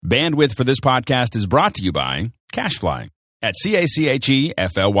Bandwidth for this podcast is brought to you by CacheFly at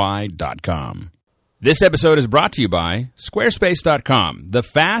CACHEFLY.com. This episode is brought to you by Squarespace.com, the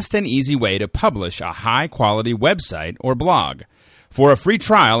fast and easy way to publish a high-quality website or blog. For a free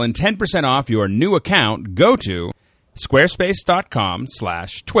trial and 10% off your new account, go to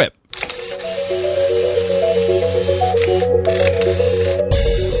squarespace.com/TWIP.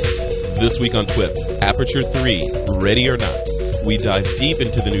 This week on TWIP, Aperture 3, Ready or Not. We dive deep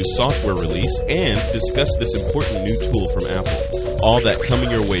into the new software release and discuss this important new tool from Apple. All that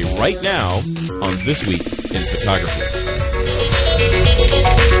coming your way right now on This Week in Photography.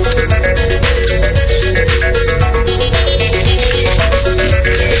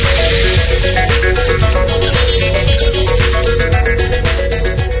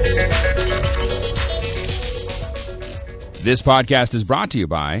 This podcast is brought to you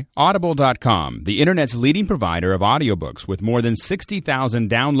by Audible.com, the internet's leading provider of audiobooks with more than 60,000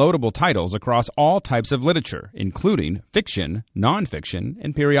 downloadable titles across all types of literature, including fiction, nonfiction,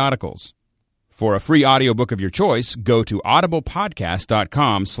 and periodicals. For a free audiobook of your choice, go to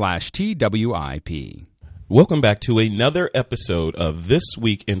audiblepodcast.com/TWIP. Welcome back to another episode of This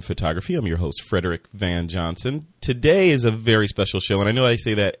Week in Photography. I'm your host, Frederick Van Johnson. Today is a very special show, and I know I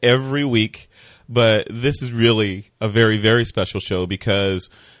say that every week, but this is really a very, very special show because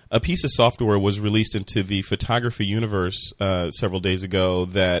a piece of software was released into the photography universe several days ago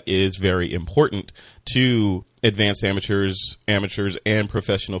that is very important to advanced amateurs, and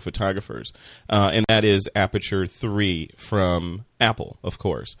professional photographers. And that is Aperture 3 from Apple, of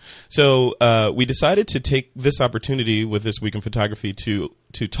course. So we decided to take this opportunity with This Week in Photography to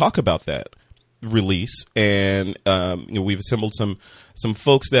talk about that release, and we've assembled some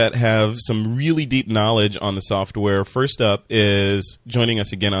folks that have some really deep knowledge on the software. First up is joining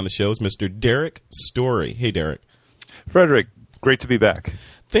us again on the show is Mr. Derek Story. Hey, Derek. Frederick, great to be back.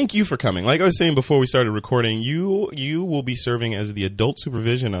 Thank you for coming. Like I was saying before we started recording, you will be serving as the adult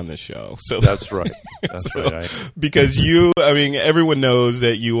supervision on this show. So that's right. That's right. Because everyone knows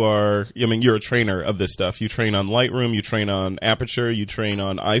that you're a trainer of this stuff. You train on Lightroom, you train on Aperture, you train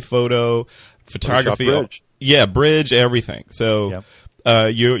on iPhoto, photography. Bridge. Yeah, Bridge, everything. So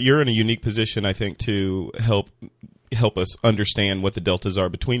you're in a unique position, I think, to help us understand what the deltas are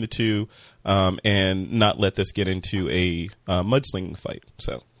between the two, and not let this get into a mudslinging fight.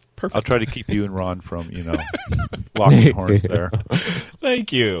 So, perfect. I'll try to keep you and Ron from, locking horns there.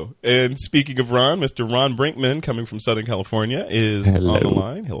 Thank you. And speaking of Ron, Mr. Ron Brinkman, coming from Southern California, is on the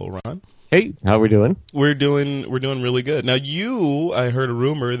line. Hello, Ron. Hey, how are we doing? We're doing really good. Now, I heard a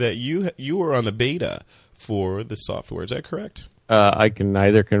rumor that you were on the beta for the software. Is that correct? I can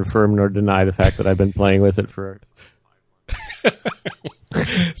neither confirm nor deny the fact that I've been playing with it for.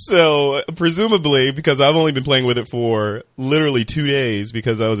 So, presumably, because I've only been playing with it for literally 2 days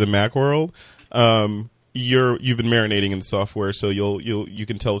because I was in Macworld, you've been marinating in the software, so you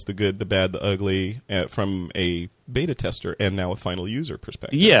can tell us the good, the bad, the ugly from a beta tester and now a final user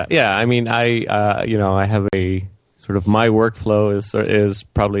perspective. Yeah. I mean, I have a sort of my workflow is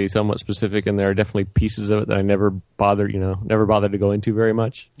probably somewhat specific, and there are definitely pieces of it that I never bothered to go into very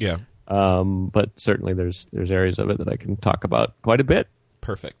much. Yeah. But certainly there's areas of it that I can talk about quite a bit.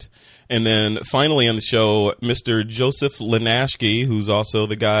 Perfect. And then finally on the show, Mr. Joseph Lenashke, who's also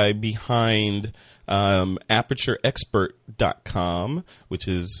the guy behind ApertureExpert.com,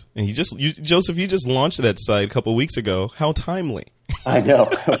 Joseph, you just launched that site a couple of weeks ago. How timely. I know.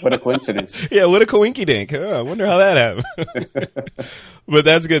 What a coincidence. Yeah, what a coinky-dink. I wonder how that happened. But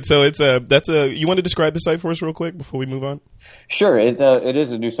that's good. So you want to describe the site for us real quick before we move on? Sure. It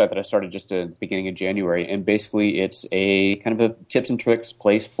is a new site that I started just at the beginning of January, and basically it's a kind of a tips and tricks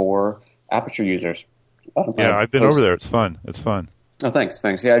place for Aperture users. I've been over there. It's fun. Oh, thanks.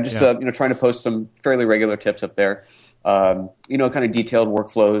 Yeah, just trying to post some fairly regular tips up there. Kind of detailed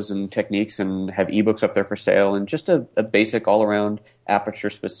workflows and techniques, and have ebooks up there for sale, and just a basic all-around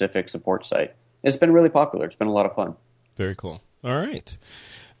Aperture-specific support site. It's been really popular. It's been a lot of fun. Very cool. All right.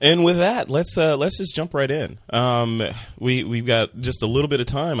 And with that, let's just jump right in. We've got just a little bit of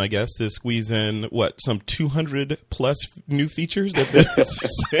time, I guess, to squeeze in some 200 plus new features that they're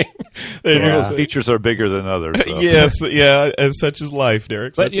saying. Features are bigger than others. So. Yes, yeah, and such is life,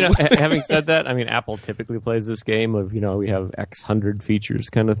 Derek. But having said that, I mean, Apple typically plays this game of we have X hundred features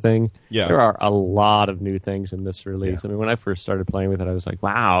kind of thing. Yeah, there are a lot of new things in this release. Yeah. I mean, when I first started playing with it, I was like,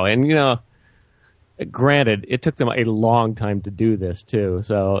 wow, and granted, it took them a long time to do this too.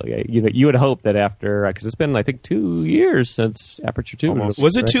 So you would hope that after, because it's been I think 2 years since Aperture 2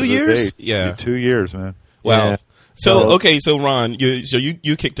 was it 2 years? Yeah, 2 years, man. Wow. Yeah. So Ron,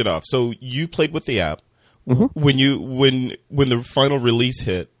 you kicked it off. So you played with the app. when the final release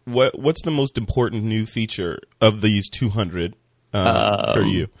hit, what's the most important new feature of these 200 for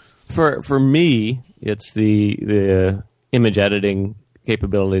you? For me, it's the image editing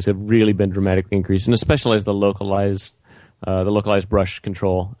capabilities have really been dramatically increased, and especially as the localized brush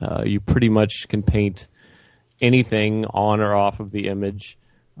control. You pretty much can paint anything on or off of the image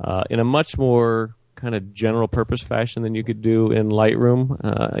in a much more kind of general purpose fashion than you could do in Lightroom.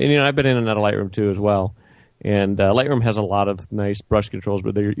 And I've been in and out of Lightroom too as well. And Lightroom has a lot of nice brush controls,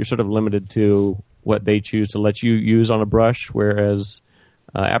 but you're sort of limited to what they choose to let you use on a brush, whereas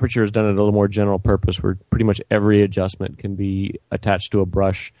Aperture has done it a little more general purpose, where pretty much every adjustment can be attached to a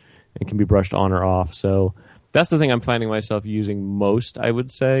brush and can be brushed on or off. So that's the thing I'm finding myself using most, I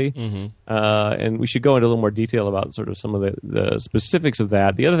would say. And we should go into a little more detail about sort of some of the specifics of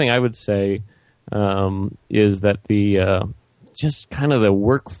that. The other thing I would say is that the just kind of the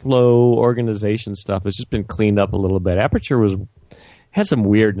workflow organization stuff has just been cleaned up a little bit. Aperture had some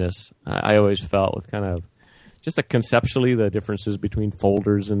weirdness, I always felt, with kind of just conceptually the differences between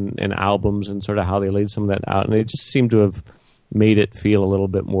folders and albums and sort of how they laid some of that out. And they just seem to have made it feel a little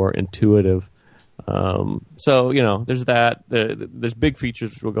bit more intuitive. So, there's that. There's big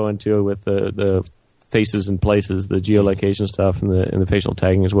features we'll go into with the faces and places, the geolocation stuff, and the facial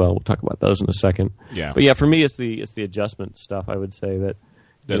tagging as well. We'll talk about those in a second. Yeah. But yeah, for me, it's the adjustment stuff. I would say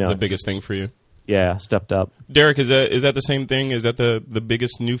that's the biggest thing for you. Yeah, stepped up. Derek, is that the same thing? Is that the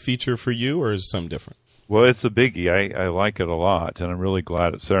biggest new feature for you, or is it something different? Well, it's a biggie. I like it a lot, and I'm really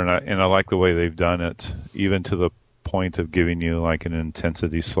glad it's there. And I like the way they've done it, even to the point of giving you like an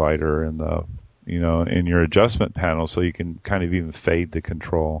intensity slider in in your adjustment panel, so you can kind of even fade the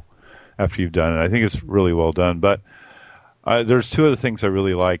control after you've done it. I think it's really well done. But there's two other things I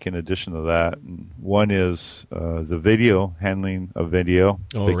really like in addition to that. One is the video, handling of video,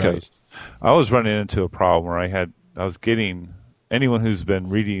 because I was running into a problem where I was getting, anyone who's been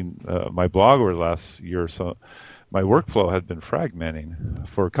reading my blog over the last year or so, my workflow had been fragmenting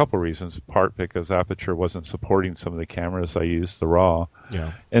for a couple of reasons. Part because Aperture wasn't supporting some of the cameras I used, the RAW.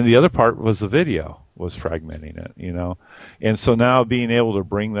 Yeah. And the other part was the video was fragmenting it, And so now being able to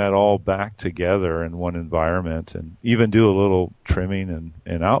bring that all back together in one environment and even do a little trimming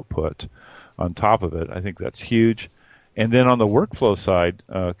and output on top of it, I think that's huge. And then on the workflow side,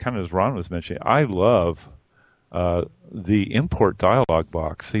 kind of as Ron was mentioning, I love the import dialog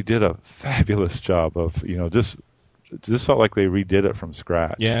box. They did a fabulous job of, just felt like they redid it from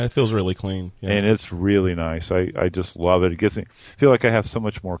scratch. Yeah, it feels really clean. Yeah. And it's really nice. I just love it. It gets me feel like I have so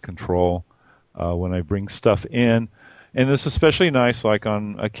much more control when I bring stuff in. And it's especially nice like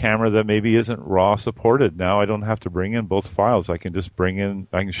on a camera that maybe isn't RAW supported. Now I don't have to bring in both files. I can just I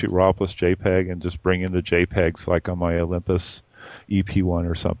can shoot RAW plus JPEG and just bring in the JPEGs like on my Olympus EP1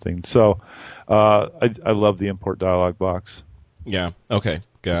 or something. So I love the import dialog box. Yeah. Okay.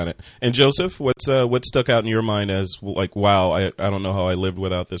 Got it. And Joseph, what stuck out in your mind as like, wow, I don't know how I lived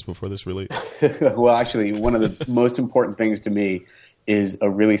without this before this release? Well, actually, one of the most important things to me is a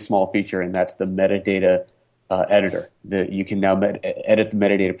really small feature, and that's the metadata editor. You can now edit the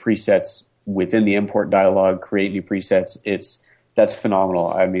metadata presets within the import dialog, create new presets. That's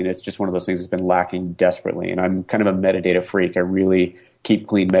phenomenal. I mean, it's just one of those things that's been lacking desperately, and I'm kind of a metadata freak. I really keep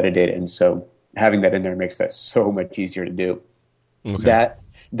clean metadata, and so having that in there makes that so much easier to do. Okay. That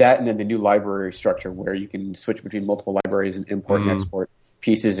and then the new library structure where you can switch between multiple libraries and import and export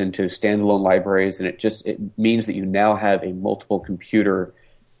pieces into standalone libraries, and it means that you now have a multiple computer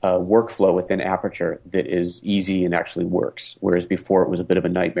workflow within Aperture that is easy and actually works, whereas before it was a bit of a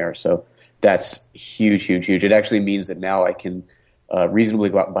nightmare. So that's huge, huge, huge. It actually means that now I can reasonably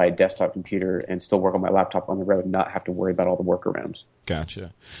go out and buy a desktop computer and still work on my laptop on the road and not have to worry about all the workarounds.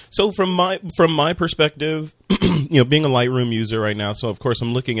 Gotcha. So from my perspective, being a Lightroom user right now, so of course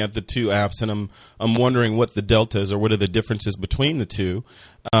I'm looking at the two apps and I'm wondering what the deltas or what are the differences between the two.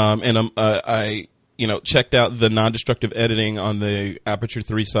 And I checked out the non-destructive editing on the Aperture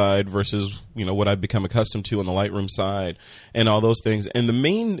 3 side versus, what I've become accustomed to on the Lightroom side and all those things. And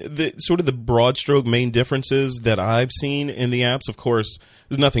the broad stroke main differences that I've seen in the apps, of course,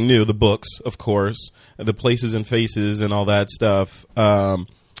 there's nothing new. The books, of course, the places and faces and all that stuff.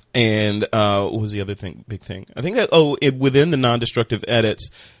 And what was the other big thing? I think that, within the non-destructive edits,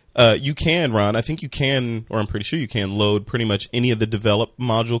 you can, Ron, I think you can, or I'm pretty sure you can load pretty much any of the develop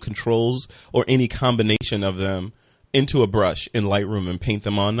module controls or any combination of them into a brush in Lightroom and paint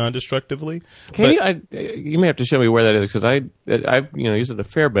them on non-destructively. You may have to show me where that is, because I used it a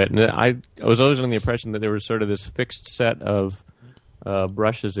fair bit, and I was always under the impression that there was sort of this fixed set of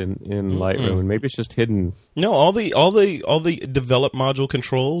brushes in Lightroom, and maybe it's just hidden. No, all the develop module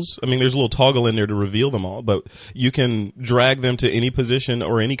controls. I mean, there's a little toggle in there to reveal them all, but you can drag them to any position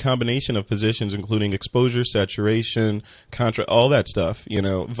or any combination of positions, including exposure, saturation, contrast, all that stuff.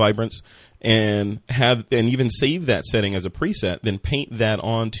 Vibrance, and even save that setting as a preset. Then paint that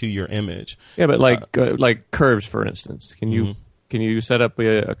onto your image. Yeah, but like curves, for instance, can you set up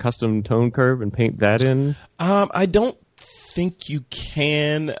a custom tone curve and paint that in? I don't think you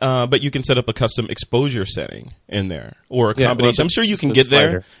can, but you can set up a custom exposure setting in there or a combination. I'm sure you can get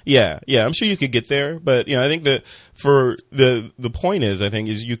there. Yeah, I'm sure you could get there. But I think that for the point is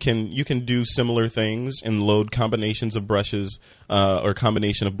you can do similar things and load combinations of brushes or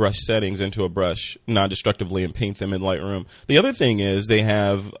combination of brush settings into a brush non-destructively and paint them in Lightroom. The other thing is they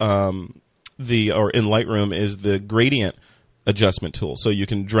have in Lightroom is the gradient adjustment tool, so you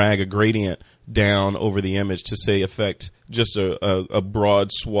can drag a gradient down over the image to say affect just a broad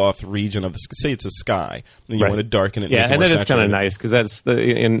swath region of say it's a sky, and you want to darken it. Yeah, make it and more that is kind of saturated. nice because that's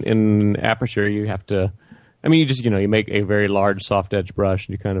in Aperture you have to. I mean, you just you make a very large soft edge brush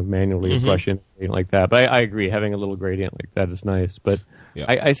and you kind of manually brush in like that. But I agree, having a little gradient like that is nice. But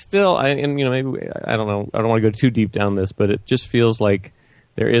I still maybe I don't know. I don't want to go too deep down this, but it just feels like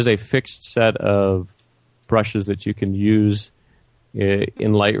there is a fixed set of brushes that you can use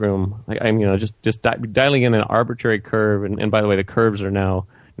in Lightroom. Just dialing in an arbitrary curve, and by the way, the curves are now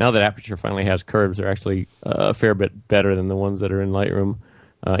that Aperture finally has curves, they're actually a fair bit better than the ones that are in Lightroom.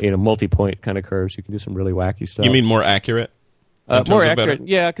 Multi-point kind of curves, you can do some really wacky stuff. You mean more accurate? More accurate,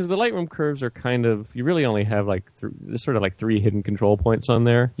 yeah, because the Lightroom curves are kind of, you really only have there's sort of like 3 hidden control points on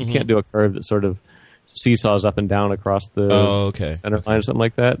there. You can't do a curve that sort of seesaws up and down across the center line or something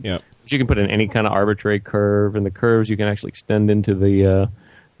like that. Yeah. But you can put in any kind of arbitrary curve, and the curves you can actually extend into the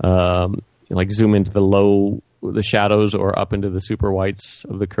zoom into the shadows or up into the super whites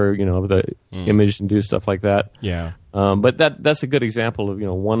of the curve, of the image, and do stuff like that. Yeah. But that's a good example of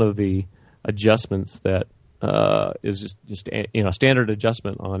one of the adjustments that is just standard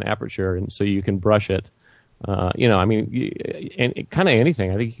adjustment on Aperture, and so you can brush it. And kind of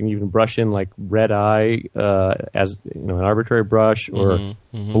anything. I think you can even brush in like red eye as an arbitrary brush or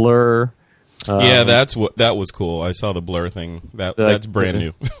blur. That was cool. I saw the blur thing. That's brand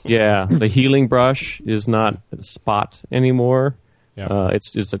new. Yeah, the healing brush is not a spot anymore. Yeah.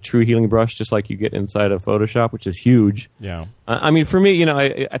 It's a true healing brush, just like you get inside of Photoshop, which is huge. Yeah. For me,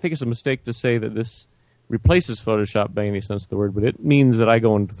 I think it's a mistake to say that this replaces Photoshop by any sense of the word, but it means that I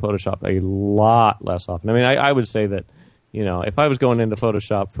go into Photoshop a lot less often. I would say that, if I was going into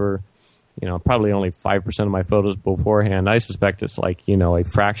Photoshop for, probably only 5% of my photos beforehand, I suspect it's like, a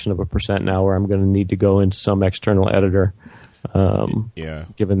fraction of a percent now where I'm going to need to go into some external editor.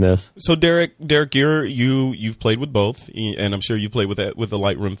 Given this. So Derek, you've played with both, and I'm sure you played with the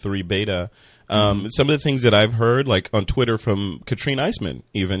Lightroom 3 beta. Some of the things that I've heard, like on Twitter from Katrine Eisman,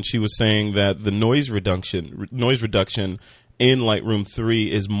 even she was saying that the noise reduction in Lightroom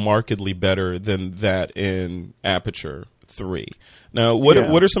 3 is markedly better than that in Aperture 3. Now, what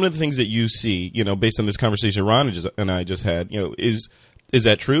are some of the things that you see, based on this conversation Ron and I just had, is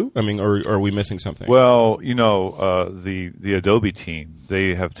that true? Or are we missing something? Well, the Adobe team,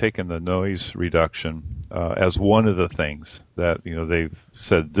 they have taken the noise reduction as one of the things that they've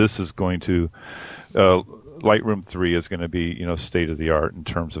said this is going to Lightroom 3 is going to be state of the art in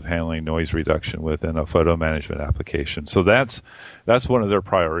terms of handling noise reduction within a photo management application. So that's one of their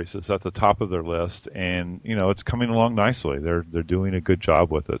priorities. It's at the top of their list, and it's coming along nicely. They're doing a good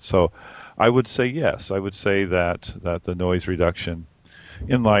job with it. So I would say yes. I would say that the noise reduction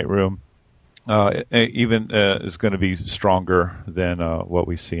in Lightroom is going to be stronger than what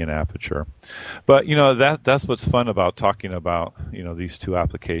we see in Aperture. But that's what's fun about talking about these two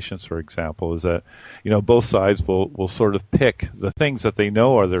applications, for example, is that both sides will sort of pick the things that they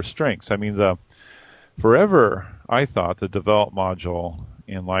know are their strengths. Forever I thought the develop module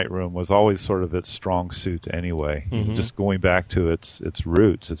in Lightroom was always sort of its strong suit anyway, just going back to its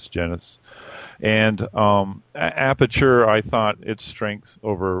roots, its genesis. And Aperture, I thought its strength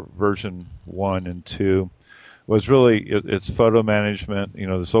over version 1 and 2 was really its photo management,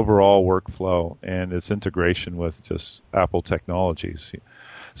 this overall workflow and its integration with just Apple technologies.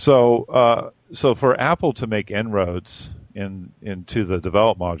 So for Apple to make inroads into the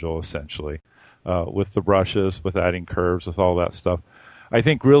develop module, essentially, with the brushes, with adding curves, with all that stuff, I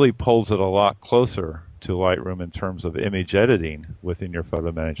think really pulls it a lot closer to Lightroom in terms of image editing within your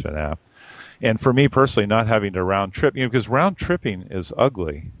photo management app. And for me personally, not having to round trip, because round tripping is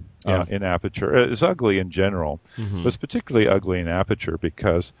ugly in Aperture. It's ugly in general, but it's particularly ugly in Aperture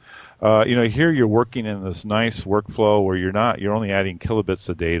because here you're working in this nice workflow where you're only adding kilobits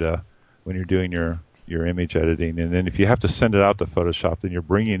of data when you're doing your image editing, and then if you have to send it out to Photoshop, then you're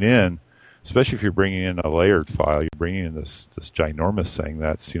bringing in, especially if you're bringing in a layered file, you're bringing in this ginormous thing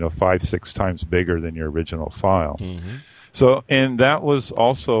that's 5-6 times bigger than your original file. So, and that was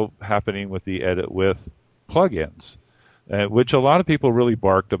also happening with the edit with plugins, which a lot of people really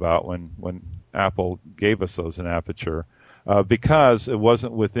barked about when Apple gave us those in Aperture, because it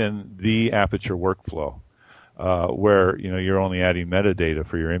wasn't within the Aperture workflow, where you're only adding metadata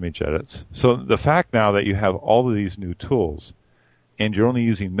for your image edits. So the fact now that you have all of these new tools, and you're only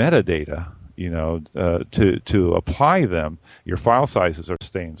using metadata, to apply them, your file sizes are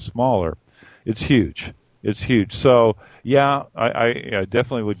staying smaller. It's huge. It's huge. So, yeah, I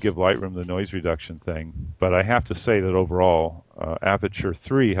definitely would give Lightroom the noise reduction thing, but I have to say that overall, Aperture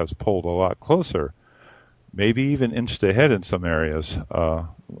 3 has pulled a lot closer, maybe even inched ahead in some areas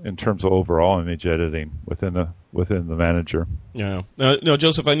in terms of overall image editing within the manager. Yeah. No,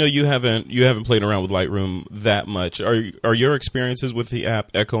 Joseph, I know you haven't played around with Lightroom that much. Are your experiences with the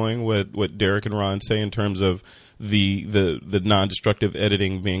app echoing what Derek and Ron say in terms of the non-destructive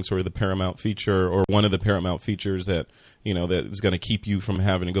editing being sort of the paramount feature, or one of the paramount features that that is going to keep you from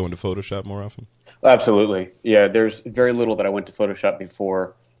having to go into Photoshop more often? Absolutely. Yeah, there's very little that I went to Photoshop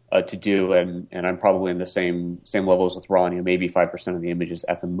before to do, and I'm probably in the same levels with Ron. Maybe 5% of the images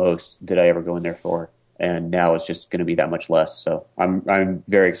at the most did I ever go in there for, and now it's just going to be that much less. So I'm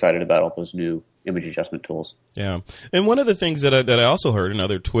very excited about all those new image adjustment tools. Yeah, and one of the things that I also heard,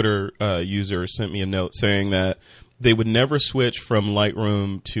 another Twitter user sent me a note saying that they would never switch from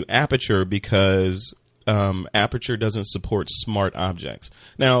Lightroom to Aperture because Aperture doesn't support smart objects.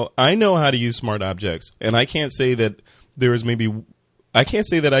 Now, I know how to use smart objects, and I can't say that I can't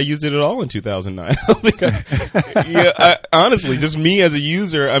say that I used it at all in 2009. Honestly, just me as a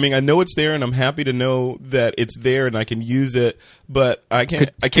user. I mean, I know it's there, and I'm happy to know that it's there, and I can use it. But I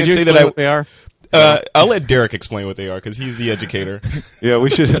can't say that what they are. I'll let Derek explain what they are because he's the educator. Yeah, we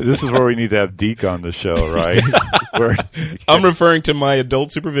should. This is where we need to have Deke on the show, right? I'm referring to my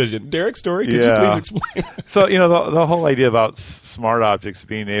adult supervision. Derek Story, could you please explain? So, the whole idea about smart objects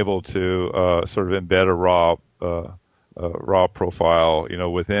being able to sort of embed a raw profile,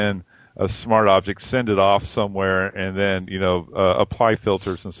 within a smart object, send it off somewhere, and then, apply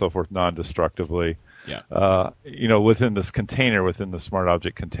filters and so forth non-destructively. Yeah. Within this container, within the smart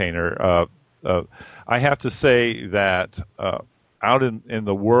object container. I have to say that out in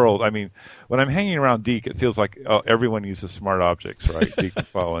the world, I mean, when I'm hanging around Deke, it feels like everyone uses smart objects, right? Deke and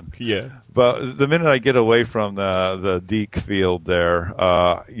Fowen. Yeah. But the minute I get away from the Deke field there,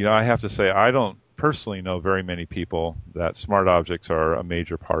 I have to say I don't personally know very many people that smart objects are a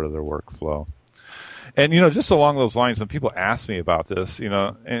major part of their workflow. And, just along those lines, when people ask me about this,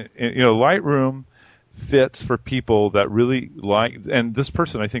 Lightroom fits for people that really like, and this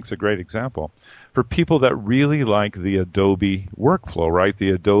person I think is a great example, for people that really like the Adobe workflow, right?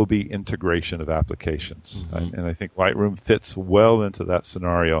 The Adobe integration of applications. And I think Lightroom fits well into that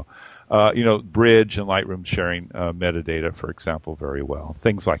scenario. Bridge and Lightroom sharing metadata, for example, very well.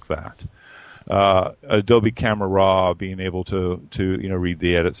 Things like that. Adobe Camera Raw being able to read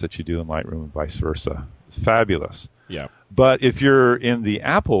the edits that you do in Lightroom and vice versa. It's fabulous. Yeah. But if you're in the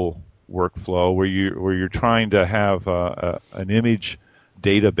Apple workflow where you're trying to have an image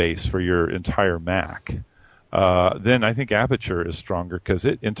database for your entire Mac, then I think Aperture is stronger because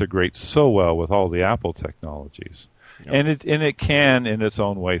it integrates so well with all the Apple technologies. Yep. And it can in its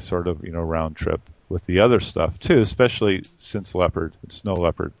own way sort of round trip with the other stuff too, especially since Leopard and Snow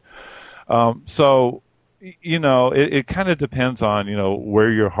Leopard. So it kind of depends on where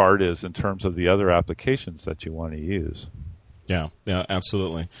your heart is in terms of the other applications that you want to use. Yeah,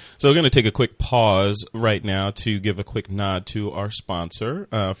 absolutely. So we're going to take a quick pause right now to give a quick nod to our sponsor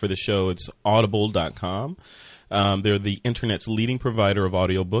for the show. It's Audible.com. They're the internet's leading provider of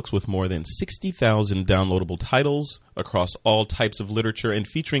audiobooks with more than 60,000 downloadable titles across all types of literature and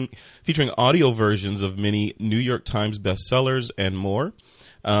featuring audio versions of many New York Times bestsellers and more.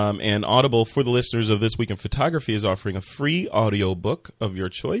 And Audible, for the listeners of This Week in Photography, is offering a free audiobook of your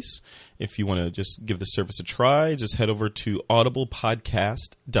choice. If you want to just give the service a try, just head over to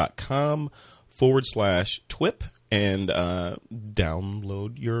audiblepodcast.com/TWIP and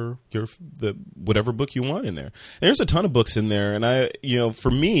download the whatever book you want in there. And there's a ton of books in there, and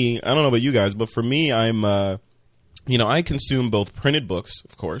for me, I don't know about you guys, but for me, I'm I consume both printed books,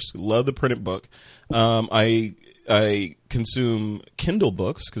 of course, love the printed book. I consume Kindle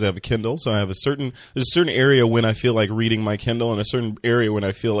books because I have a Kindle. So I have there's a certain area when I feel like reading my Kindle and a certain area when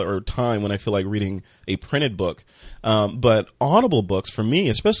I feel, or time when I feel like reading a printed book. But Audible books for me,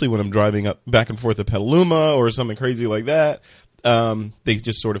 especially when I'm driving up back and forth to Petaluma or something crazy like that, they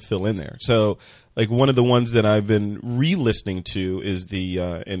just sort of fill in there. So like one of the ones that I've been re-listening to is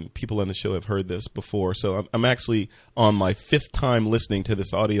and people on the show have heard this before. So I'm actually on my 5th time listening to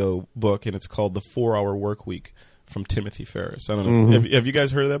this audio book, and it's called The 4-Hour Workweek from Timothy Ferriss. I don't know. Have you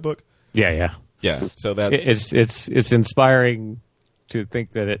guys heard of that book? Yeah. So that it's inspiring to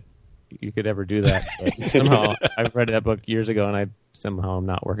think that you could ever do that. But somehow I read that book years ago, and I'm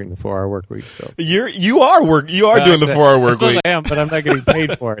not working the 4-hour work week. So. You are doing the 4-hour work week. I am, but I'm not getting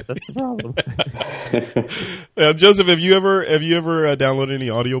paid for it. That's the problem. Joseph, have you ever downloaded any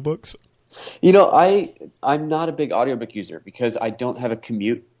audiobooks? I'm not a big audiobook user because I don't have a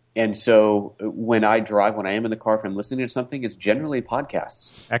commute. And so when I drive, when I am in the car, if I'm listening to something, it's generally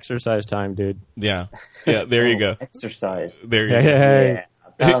podcasts. Exercise time, dude. Yeah. There you go. Exercise. There you go. Hey.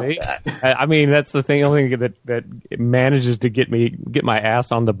 I mean, that's the thing. Only thing that manages to get my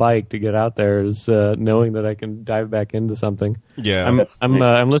ass on the bike to get out there is knowing that I can dive back into something. Yeah,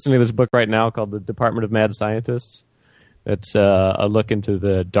 I'm listening to this book right now called The Department of Mad Scientists. It's a look into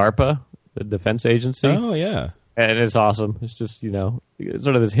the DARPA, the defense agency. Oh yeah, and it's awesome. It's just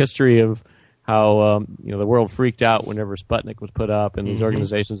sort of this history of how the world freaked out whenever Sputnik was put up, and these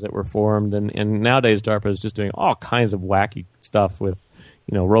organizations that were formed, and nowadays DARPA is just doing all kinds of wacky stuff with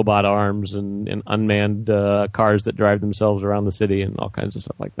robot arms and unmanned cars that drive themselves around the city and all kinds of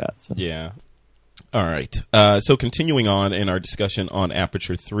stuff like that. So. Yeah. All right. So continuing on in our discussion on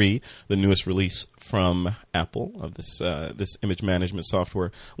Aperture 3, the newest release from Apple of this image management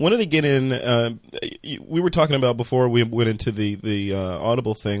software. Wanted to get in. We were talking about before we went into the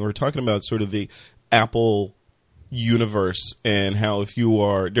Audible thing. We were talking about sort of the Apple universe and how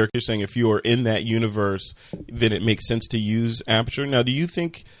Derek, you're saying if you are in that universe, then it makes sense to use Aperture. Now, do you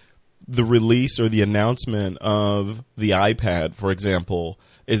think the release or the announcement of the iPad, for example,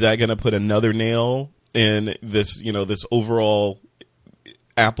 is that going to put another nail in this, this overall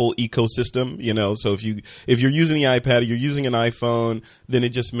Apple ecosystem? So if you're using the iPad, or you're using an iPhone, then it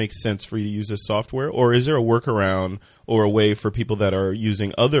just makes sense for you to use this software? Or is there a workaround or a way for people that are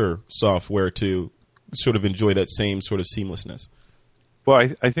using other software to sort of enjoy that same sort of seamlessness?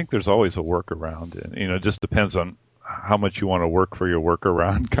 Well, I think there's always a workaround, and it just depends on how much you want to work for your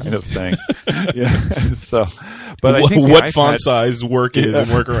workaround, kind of thing. Yeah. So, but I think what font size work is and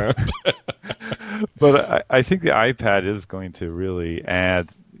workaround. But I think the iPad is going to really add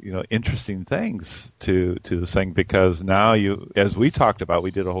interesting things to this thing, because now as we talked about,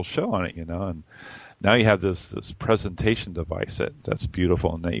 we did a whole show on it, and now you have this presentation device that's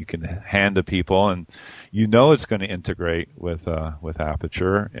beautiful and that you can hand to people, and it's going to integrate with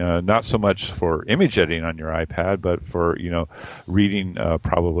Aperture. Not so much for image editing on your iPad, but for reading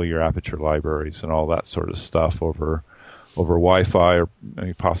probably your Aperture libraries and all that sort of stuff over Wi-Fi, or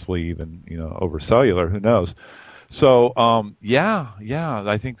possibly even over cellular. Who knows? So I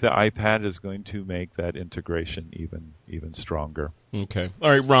think the iPad is going to make that integration even stronger. Okay. All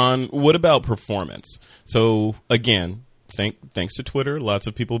right, Ron, what about performance? So again, thanks to Twitter, lots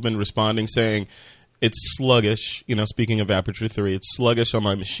of people have been responding saying it's sluggish. Speaking of Aperture 3, it's sluggish on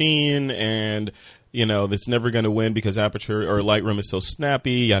my machine, and it's never going to win because Aperture or Lightroom is so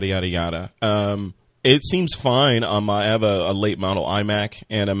snappy, yada yada yada. It seems fine on I have a late model iMac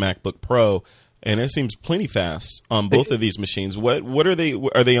and a MacBook Pro, and it seems plenty fast on both of these machines. What are they?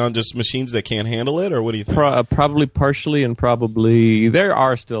 Are they on just machines that can't handle it, or what do you think? Probably partially, and probably there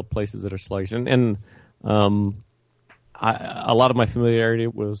are still places that are sluggish. And a lot of my familiarity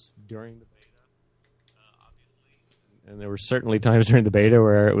was during the beta, obviously, and there were certainly times during the beta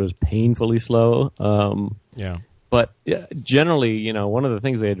where it was painfully slow. Yeah. But generally, one of the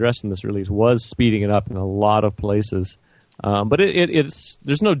things they addressed in this release was speeding it up in a lot of places. But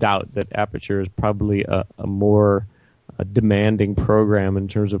there's no doubt that Aperture is probably a more demanding program in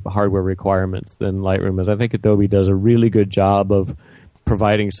terms of hardware requirements than Lightroom is. I think Adobe does a really good job of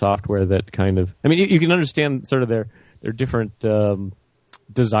providing software that kind of... I mean, you can understand sort of their different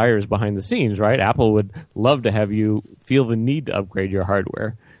desires behind the scenes, right? Apple would love to have you feel the need to upgrade your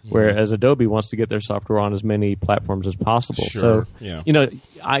hardware, whereas Adobe wants to get their software on as many platforms as possible. Sure. So, yeah.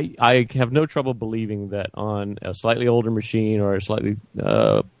 I have no trouble believing that on a slightly older machine or a slightly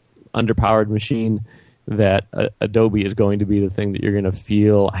underpowered machine that Adobe is going to be the thing that you're going to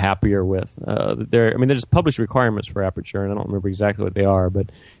feel happier with. There's published requirements for Aperture, and I don't remember exactly what they are,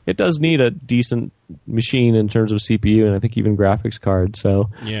 but it does need a decent machine in terms of CPU and I think even graphics card.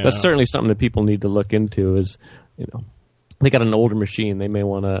 So that's certainly something that people need to look into is they got an older machine, they may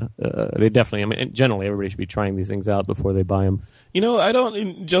want to. They definitely. I mean, generally, everybody should be trying these things out before they buy them. I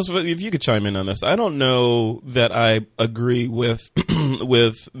don't, Joseph. If you could chime in on this, I don't know that I agree with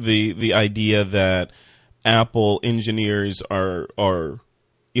with the idea that Apple engineers are.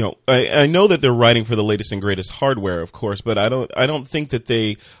 I know that they're writing for the latest and greatest hardware, of course, but I don't think that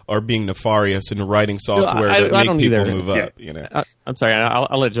they are being nefarious in writing software that make people move up. I'm sorry.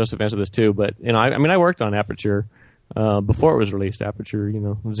 I'll let Joseph answer this too, but I worked on Aperture. Before it was released, Aperture,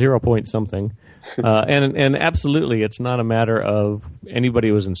 0 point something, and absolutely, it's not a matter of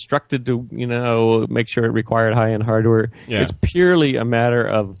anybody was instructed to, make sure it required high-end hardware. Yeah. It's purely a matter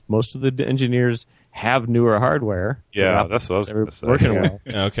of most of the engineers have newer hardware. Yeah, that's what I was going to say. Working well.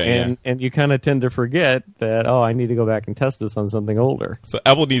 Okay, and you kind of tend to forget that, I need to go back and test this on something older. So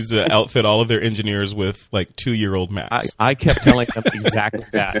Apple needs to outfit all of their engineers with like 2-year-old Macs. I kept telling them exactly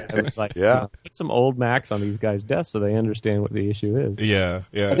that. I was like, put some old Macs on these guys' desks so they understand what the issue is. Yeah.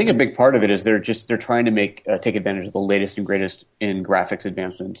 I think a big part of it is they're trying to take advantage of the latest and greatest in graphics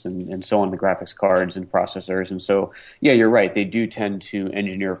advancements and so on, the graphics cards and processors. And so, yeah, you're right. They do tend to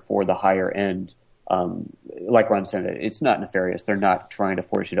engineer for the higher end. Like Ron said, it's not nefarious. They're not trying to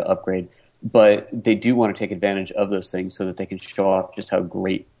force you to upgrade, but they do want to take advantage of those things so that they can show off just how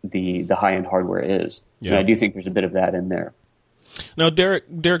great the high-end hardware is. Yeah. And I do think there's a bit of that in there. Now,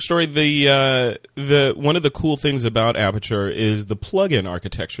 Derek Story, the one of the cool things about Aperture is the plugin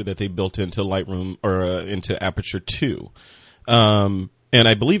architecture that they built into Lightroom or into Aperture 2, and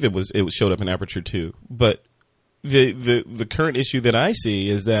I believe it showed up in Aperture 2, but. The current issue that I see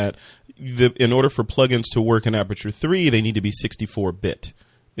is that in order for plugins to work in Aperture 3, they need to be 64-bit.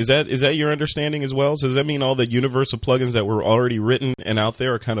 Is that your understanding as well? So does that mean all the universal plugins that were already written and out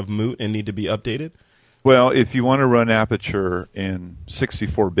there are kind of moot and need to be updated? Well, if you want to run Aperture in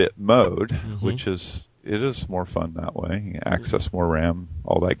 64-bit mode, which is more fun that way. You can access more RAM,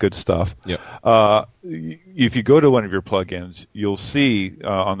 all that good stuff. Yep. If you go to one of your plugins, you'll see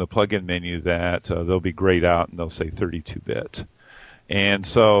on the plugin menu that they'll be grayed out and they'll say 32-bit. And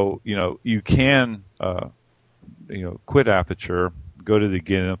so, you can, quit Aperture, go to the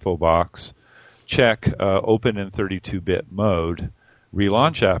Get Info box, check Open in 32-bit mode,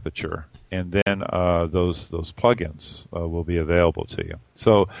 relaunch Aperture, and then those plugins will be available to you.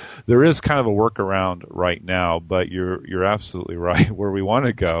 So there is kind of a workaround right now, but you're absolutely right where we want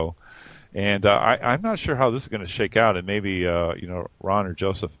to go. And I'm not sure how this is going to shake out, and maybe Ron or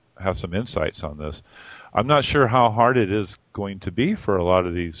Joseph have some insights on this. I'm not sure how hard it is going to be for a lot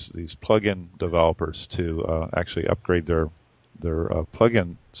of these plugin developers to actually upgrade their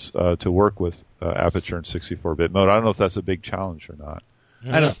plugins to work with Aperture in 64-bit mode. I don't know if that's a big challenge or not.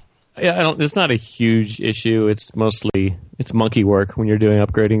 I don't. It's not a huge issue. It's mostly monkey work when you're doing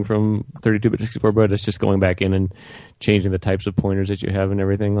upgrading from 32-bit to 64-bit. It's just going back in and changing the types of pointers that you have and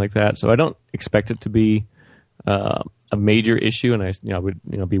everything like that. So I don't expect it to be a major issue. And I would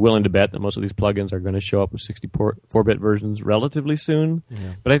be willing to bet that most of these plugins are going to show up with 64-bit versions relatively soon.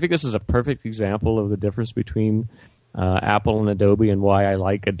 Yeah. But I think this is a perfect example of the difference between Apple and Adobe, and why I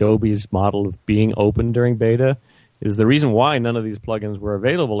like Adobe's model of being open during beta. Is the reason why none of these plugins were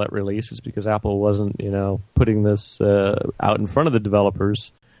available at release is because Apple wasn't, putting this out in front of the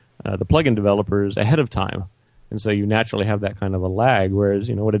developers, the plugin developers, ahead of time. And so you naturally have that kind of a lag, whereas,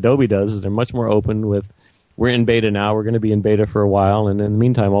 what Adobe does is they're much more open with, we're in beta now, we're going to be in beta for a while, and in the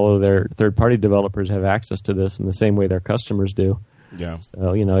meantime, all of their third-party developers have access to this in the same way their customers do. Yeah.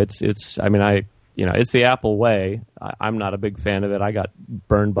 So, it's the Apple way. I'm not a big fan of it. I got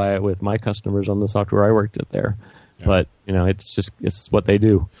burned by it with my customers on the software I worked at there. Yeah. But, it's what they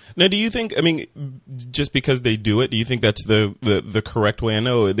do. Now, do you think, just because they do it, do you think that's the correct way? I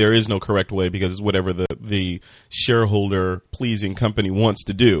know there is no correct way because it's whatever the shareholder-pleasing company wants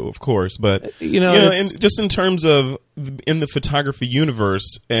to do, of course. But, just in terms of in the photography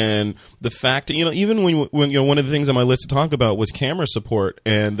universe and the fact, even when one of the things on my list to talk about was camera support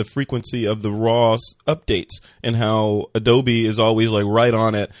and the frequency of the RAW updates and how Adobe is always like right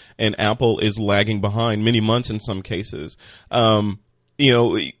on it and Apple is lagging behind many months in some cases.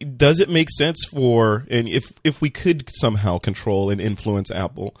 Does it make sense and if we could somehow control and influence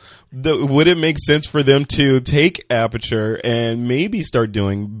Apple, would it make sense for them to take Aperture and maybe start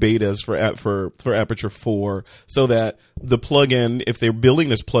doing betas for Aperture 4 so that the plugin, if they're building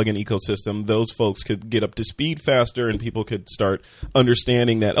this plugin ecosystem, those folks could get up to speed faster and people could start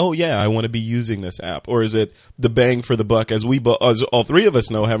understanding that, oh yeah, I want to be using this app? Or is it the bang for the buck, as all three of us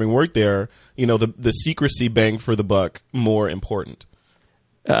know, having worked there, the secrecy bang for the buck more important?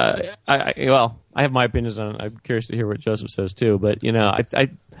 I have my opinions on it. I'm curious to hear what Joseph says too. But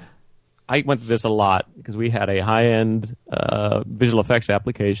I I went through this a lot because we had a high-end visual effects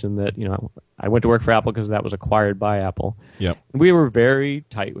application that, I went to work for Apple because that was acquired by Apple. Yep. We were very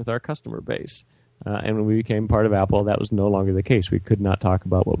tight with our customer base. And when we became part of Apple, that was no longer the case. We could not talk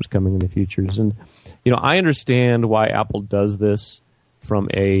about what was coming in the futures. And, I understand why Apple does this from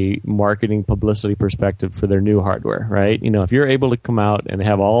a marketing publicity perspective for their new hardware, right? If you're able to come out and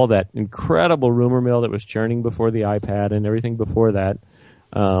have all that incredible rumor mill that was churning before the iPad and everything before that,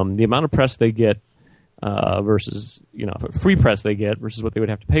 the amount of press they get versus, free press they get versus what they would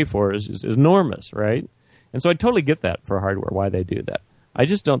have to pay for is enormous, right? And so I totally get that for hardware, why they do that. I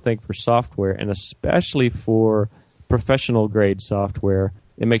just don't think for software, and especially for professional-grade software,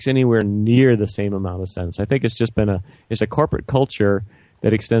 it makes anywhere near the same amount of sense. I think it's just it's a corporate culture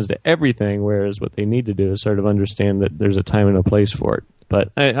that extends to everything, whereas what they need to do is sort of understand that there's a time and a place for it.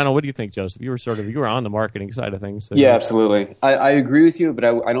 But I don't know, what do you think, Joseph? You were on the marketing side of things. So yeah, absolutely. I agree with you, but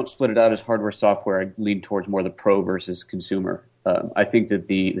I don't split it out as hardware, software. I lean towards more the pro versus consumer. I think that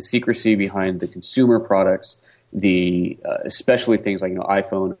the secrecy behind the consumer products, especially things like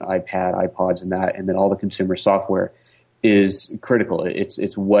iPhone, iPad, iPods, and then all the consumer software is critical.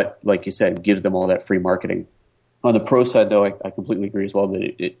 It's what, like you said, gives them all that free marketing. On the pro side, though, I completely agree as well that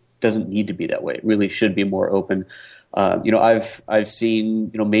it doesn't need to be that way. It really should be more open. I've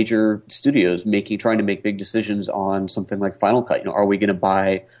seen major studios trying to make big decisions on something like Final Cut. Are we going to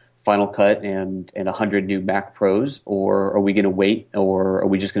buy Final Cut and 100 new Mac Pros, or are we going to wait, or are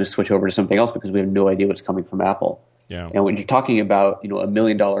we just going to switch over to something else because we have no idea what's coming from Apple? Yeah. And when you're talking about $1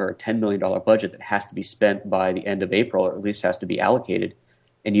 million or $10 million budget that has to be spent by the end of April, or at least has to be allocated,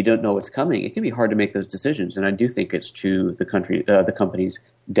 and you don't know what's coming, it can be hard to make those decisions. And I do think it's to the company's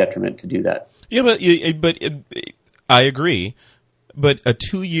detriment to do that. Yeah, but I agree. But a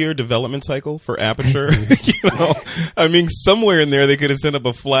 2-year development cycle for Aperture, somewhere in there they could have sent up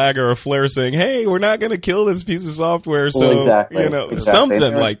a flag or a flare saying, "Hey, we're not going to kill this piece of software." So, exactly.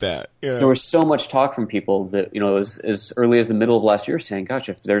 Something like that. Yeah. There was so much talk from people that, as early as the middle of last year saying, "Gosh,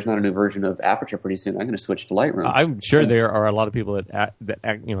 if there's not a new version of Aperture pretty soon, I'm going to switch to Lightroom." I'm sure there are a lot of people that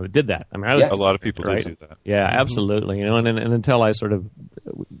did that. I mean, a lot of people did do that. Yeah, absolutely. And until I sort of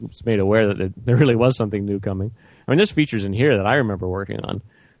was made aware that there really was something new coming. I mean, there's features in here that I remember working on.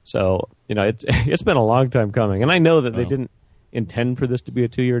 So, it's been a long time coming. And I know that they didn't intend for this to be a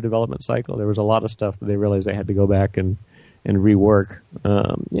 2-year development cycle. There was a lot of stuff that they realized they had to go back and rework.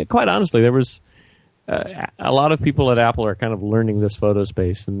 Quite honestly, there was a lot of people at Apple are kind of learning this photo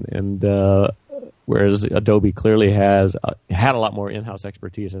space. And whereas Adobe clearly had a lot more in-house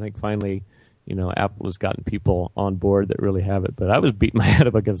expertise, I think finally, Apple has gotten people on board that really have it. But I was beating my head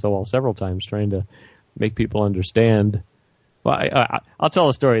up against the wall several times trying to make people understand. Well, I'll tell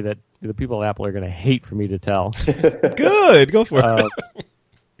a story that the people at Apple are going to hate for me to tell. Good, go for it.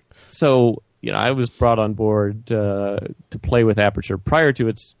 So, I was brought on board to play with Aperture prior to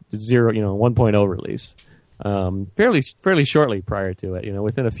its 1.0 release. Fairly shortly prior to it,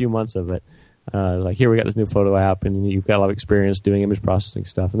 within a few months of it. Like, here we got this new photo app, and you've got a lot of experience doing image processing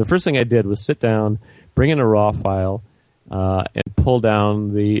stuff. And the first thing I did was sit down, bring in a RAW file, and pull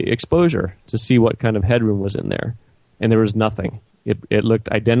down the exposure to see what kind of headroom was in there. And there was nothing. It looked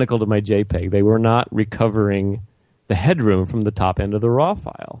identical to my JPEG. They were not recovering the headroom from the top end of the RAW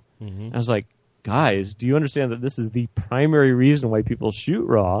file. Mm-hmm. I was like, guys, do you understand that this is the primary reason why people shoot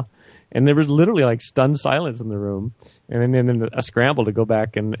RAW? And there was literally like stunned silence in the room. And then a scramble to go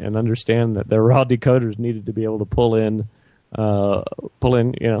back and understand that the RAW decoders needed to be able to pull in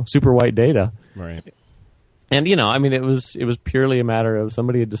super white data. Right. And, it was purely a matter of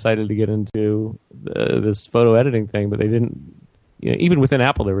somebody had decided to get into this photo editing thing, but they didn't, even within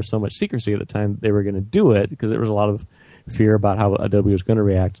Apple, there was so much secrecy at the time they were going to do it because there was a lot of fear about how Adobe was going to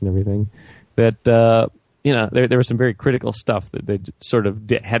react and everything, that, there was some very critical stuff that they sort of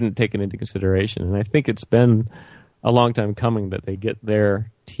hadn't taken into consideration. And I think it's been a long time coming that they get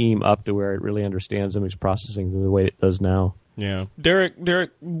their team up to where it really understands image processing the way it does now. Yeah,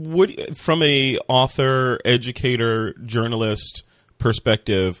 Derek, from a author, educator, journalist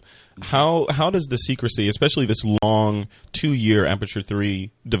perspective, how does the secrecy, especially this long 2-year Aperture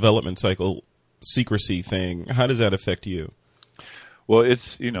 3 development cycle secrecy thing, how does that affect you? Well,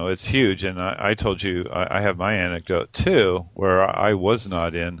 it's huge, and I told you I have my anecdote too, where I was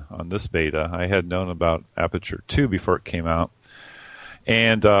not in on this beta. I had known about Aperture 2 before it came out,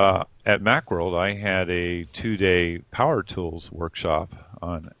 and at Macworld, I had a 2-day Power Tools workshop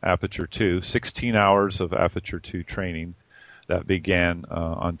on Aperture 2, 16 hours of Aperture 2 training that began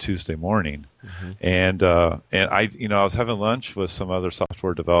on Tuesday morning. Mm-hmm. And I was having lunch with some other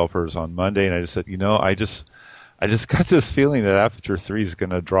software developers on Monday, and I just said, I just got this feeling that Aperture 3 is going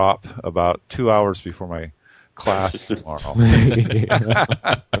to drop about 2 hours before my class tomorrow.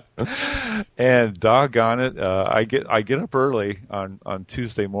 And doggone it, I get up early on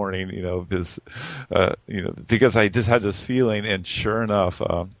Tuesday morning, because I just had this feeling, and sure enough,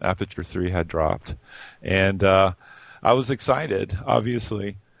 Aperture 3 had dropped, and I was excited,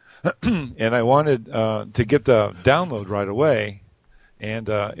 obviously, and I wanted to get the download right away, and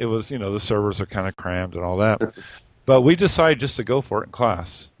it was, the servers are kind of crammed and all that, but we decided just to go for it in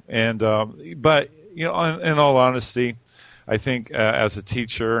class, and but in all honesty, I think as a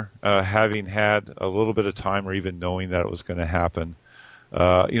teacher, having had a little bit of time, or even knowing that it was going to happen,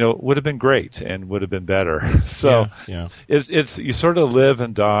 would have been great and would have been better. So it's you sort of live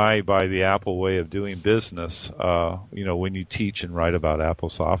and die by the Apple way of doing business. When you teach and write about Apple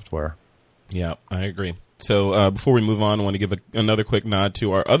software. Yeah, I agree. So before we move on, I want to give another quick nod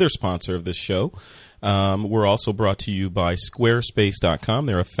to our other sponsor of this show. We're also brought to you by Squarespace.com.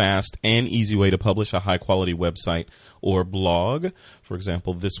 They're a fast and easy way to publish a high-quality website or blog. For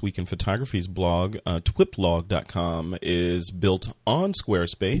example, This Week in Photography's blog, twiplog.com, is built on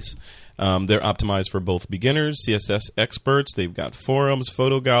Squarespace. They're optimized for both beginners, CSS experts. They've got forums,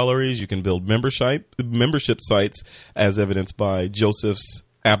 photo galleries. You can build membership sites, as evidenced by Joseph's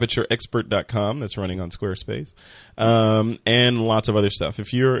ApertureExpert.com that's running on Squarespace, and lots of other stuff.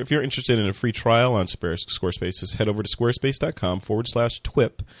 If you're interested in a free trial on Squarespace, just head over to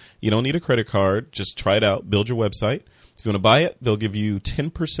squarespace.com/TWIP. You don't need a credit card. Just try it out. Build your website. If you want to buy it, they'll give you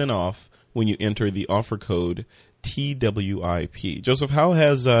 10% off when you enter the offer code TWIP. Joseph, how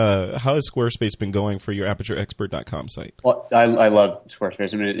has Squarespace been going for your ApertureExpert.com site? Well, I love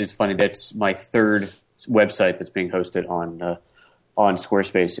Squarespace. I mean, it's funny. That's my third website that's being hosted on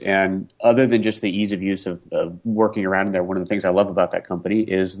Squarespace, and other than just the ease of use of working around in there, one of the things I love about that company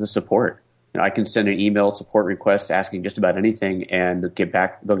is the support. I can send an email support request asking just about anything, and they'll get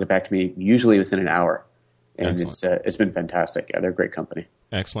back to me usually within an hour. And it's been fantastic. Yeah, they're a great company.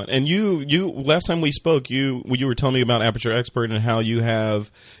 Excellent. And you last time we spoke, you were telling me about Aperture Expert and how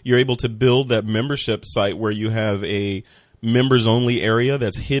you're able to build that membership site where you have a members only area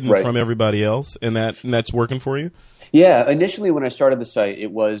that's hidden from everybody else, and that's working for you. Yeah, initially when I started the site,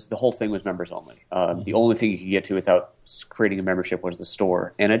 the whole thing was members only. The only thing you could get to without creating a membership was the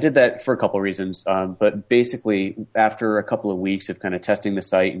store. And I did that for a couple of reasons. But basically, after a couple of weeks of kind of testing the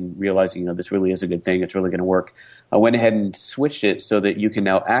site and realizing, this really is a good thing, it's really going to work, I went ahead and switched it so that you can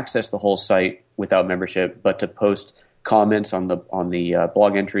now access the whole site without membership, but to post comments on the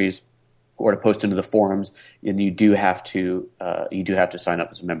blog entries or to post into the forums, and you do have to sign up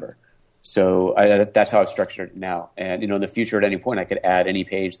as a member. So that's how I've structured it now. And, in the future, at any point, I could add any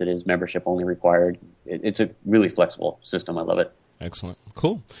page that is membership only required. It's a really flexible system. I love it. Excellent.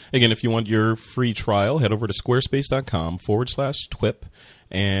 Cool. Again, if you want your free trial, head over to squarespace.com/TWIP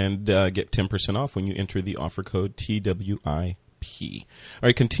and get 10% off when you enter the offer code TWIP. All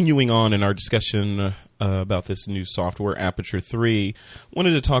right, continuing on in our discussion about this new software, Aperture 3,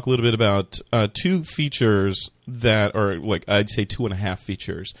 wanted to talk a little bit about two features that are, I'd say 2.5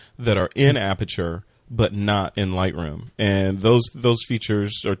 features that are in Aperture but not in Lightroom. And those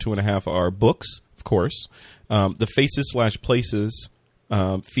features, or 2.5, are books, of course, the Faces/Places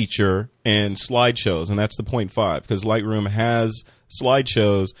feature, and slideshows. And that's the 0.5, because Lightroom has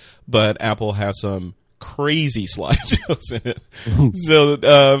slideshows, but Apple has some crazy slideshows in it.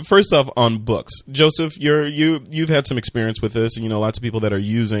 So first off, on books, Joseph, you've had some experience with this, and lots of people that are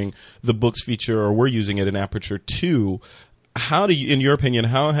using the books feature, or we're using it in Aperture 2. How do you, in your opinion,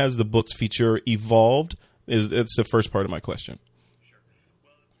 how has the books feature evolved? It's the first part of my question. Sure.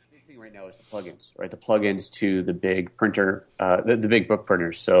 Well, the big thing right now is the plugins, right? The plugins to the big printer, the big book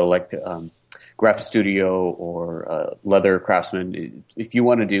printers. So like Graphic Studio or Leather Craftsman. If you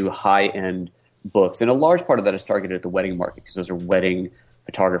want to do high-end books, and a large part of that is targeted at the wedding market, because those are wedding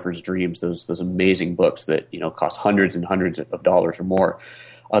photographers' dreams, those amazing books that cost hundreds and hundreds of dollars or more.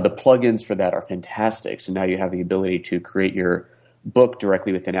 The plugins for that are fantastic. So now you have the ability to create your book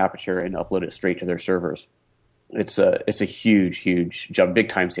directly within Aperture and upload it straight to their servers. It's a huge job, big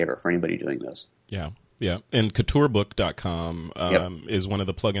time saver for anybody doing this. Yeah. And couturebook.com is one of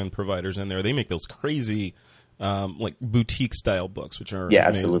the plugin providers in there. They make those crazy boutique style books, which are amazing.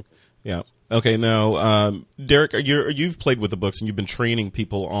 Absolutely. Yeah. Okay, now, Derek, you've played with the books and you've been training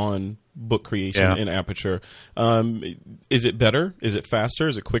people on book creation in Aperture. Is it better? Is it faster?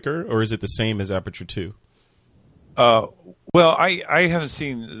 Is it quicker? Or is it the same as Aperture 2? Well, I haven't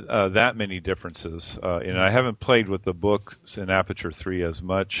seen that many differences. I haven't played with the books in Aperture 3 as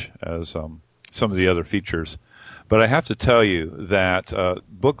much as some of the other features. But I have to tell you that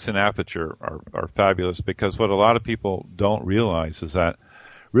books in Aperture are fabulous, because what a lot of people don't realize is that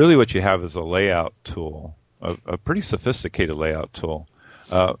really what you have is a layout tool, a pretty sophisticated layout tool,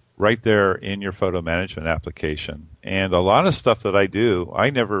 right there in your photo management application. And a lot of stuff that I do, I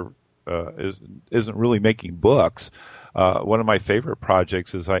never isn't really making books. One of my favorite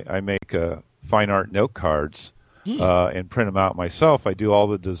projects is I make fine art note cards and print them out myself. I do all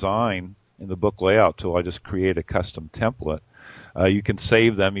the design in the book layout tool. I just create a custom template. You can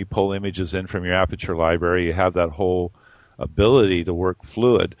save them. You pull images in from your Aperture library. You have that whole ability to work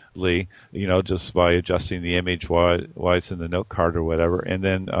fluidly, just by adjusting the image while it's in the note card or whatever, and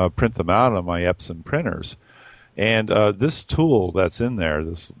then print them out on my Epson printers. And this tool that's in there,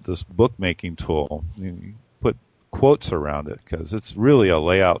 this bookmaking tool, you put quotes around it because it's really a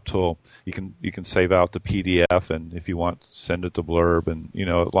layout tool. You can save out the PDF, and if you want, send it to Blurb, and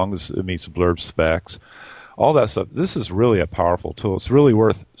as long as it meets Blurb specs, all that stuff. This is really a powerful tool. It's really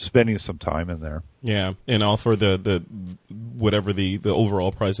worth spending some time in there. Yeah, and all for the whatever the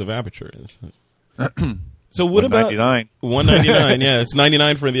overall price of Aperture is. So what about $199? Yeah, it's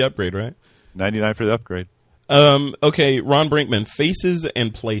 $99 for the upgrade, right? $99 for the upgrade. Okay, Ron Brinkman, faces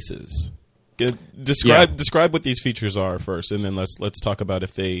and places. Describe what these features are first, and then let's talk about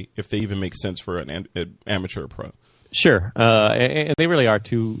if they even make sense for an amateur or pro. Sure, and they really are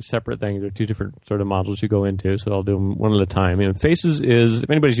two separate things. They're two different sort of models you go into, so I'll do them one at a time. And faces is, if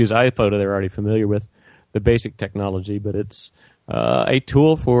anybody's used iPhoto, they're already familiar with the basic technology, but it's a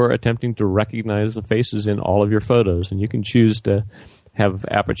tool for attempting to recognize the faces in all of your photos, and you can choose to have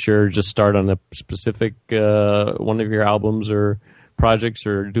Aperture just start on a specific one of your albums or projects,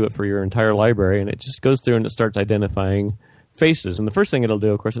 or do it for your entire library, and it just goes through and it starts identifying faces. And the first thing it'll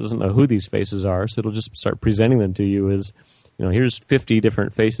do, of course, it doesn't know who these faces are, so it'll just start presenting them to you as, here's 50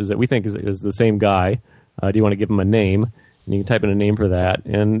 different faces that we think is the same guy. Do you want to give them a name? And you can type in a name for that.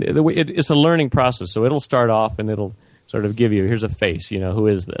 And it's a learning process, so it'll start off and it'll sort of give you, here's a face, who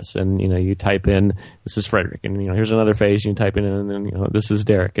is this? And, you type in, this is Frederick. And, here's another face, you type in, and then, this is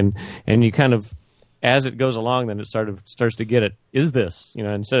Derek. And you kind of, as it goes along, then it starts to get it, is this?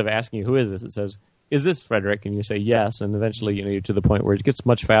 Instead of asking you, who is this? It says, is this Frederick? And you say yes, and eventually, you're to the point where it gets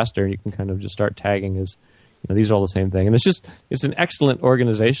much faster, and you can kind of just start tagging as, these are all the same thing. And it's an excellent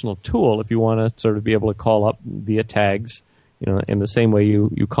organizational tool if you want to sort of be able to call up via tags, in the same way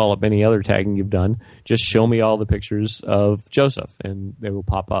you call up any other tagging you've done. Just show me all the pictures of Joseph, and they will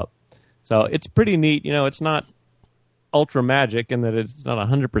pop up. So it's pretty neat. It's not ultra magic in that it's not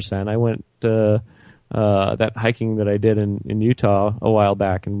 100%. I went that hiking that I did in Utah a while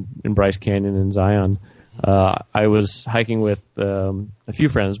back in Bryce Canyon and Zion. I was hiking with a few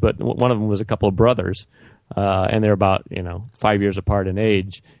friends, but one of them was a couple of brothers, and they're about 5 years apart in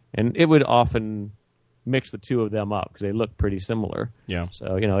age, and it would often mix the two of them up because they look pretty similar. Yeah.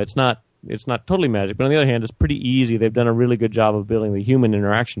 So it's not totally magic, but on the other hand, it's pretty easy. They've done a really good job of building the human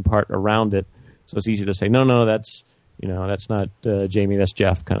interaction part around it, so it's easy to say no, that's that's not Jamie, that's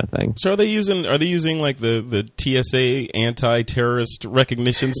Jeff, kind of thing. So are they using like the TSA anti-terrorist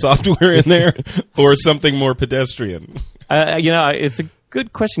recognition software in there, or something more pedestrian? It's a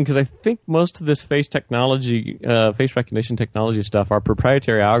good question, because I think most of this face recognition technology stuff are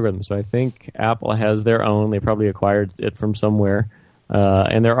proprietary algorithms. So I think Apple has their own. They probably acquired it from somewhere,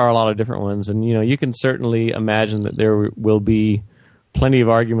 and there are a lot of different ones. And you can certainly imagine that there will be plenty of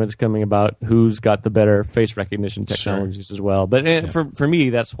arguments coming about who's got the better face recognition technologies as well. But for me,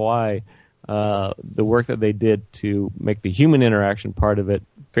 that's why the work that they did to make the human interaction part of it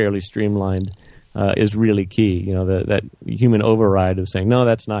fairly streamlined is really key. That human override of saying, no,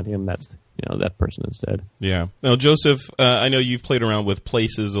 that's not him, that's that person instead. Yeah. Now, Joseph, I know you've played around with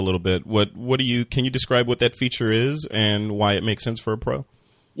Places a little bit. Can you describe what that feature is and why it makes sense for a pro?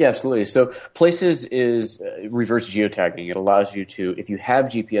 Yeah, absolutely. So Places is reverse geotagging. It allows you to, if you have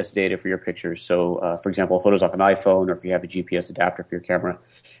GPS data for your pictures, so for example, photos off an iPhone, or if you have a GPS adapter for your camera,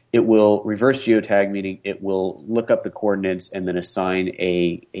 it will reverse geotag, meaning it will look up the coordinates and then assign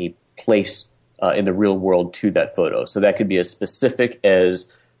a place in the real world to that photo. So that could be as specific as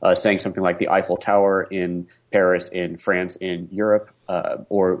saying something like the Eiffel Tower in Paris, in France, in Europe,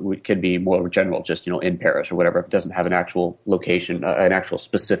 or it could be more general, just in Paris or whatever. If it doesn't have an actual location, an actual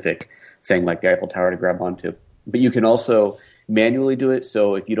specific thing like the Eiffel Tower to grab onto. But you can also manually do it.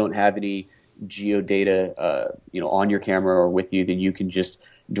 So if you don't have any geodata, on your camera or with you, then you can just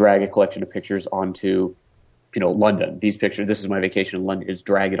drag a collection of pictures onto, London. These pictures, this is my vacation in London, just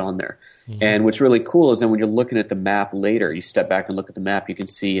drag it on there. Mm-hmm. And what's really cool is then when you're looking at the map later, you step back and look at the map, you can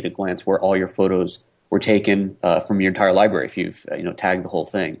see at a glance where all your photos were taken from your entire library if you've tagged the whole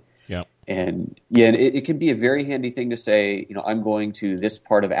thing. Yeah. And yeah, it can be a very handy thing to say, I'm going to this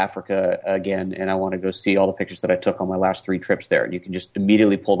part of Africa again, and I want to go see all the pictures that I took on my last 3 trips there. And you can just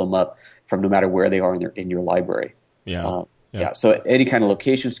immediately pull them up from no matter where they are in your library. Yeah. Yeah. So any kind of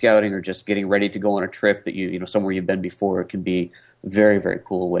location scouting or just getting ready to go on a trip that somewhere you've been before, it can be a very, very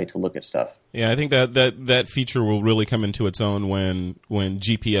cool way to look at stuff. Yeah, I think that feature will really come into its own when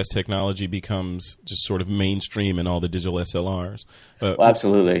GPS technology becomes just sort of mainstream in all the digital SLRs. Well,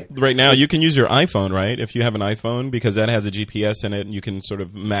 absolutely. Right now, you can use your iPhone, right? If you have an iPhone, because that has a GPS in it, and you can sort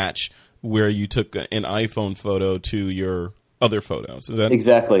of match where you took an iPhone photo to your other photos. Is that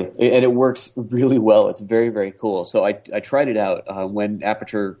exactly? And it works really well. It's very, very cool. So I tried it out when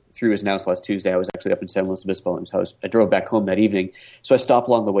Aperture 3 was announced last Tuesday. I was actually up in San Luis Obispo, and so I drove back home that evening. So I stopped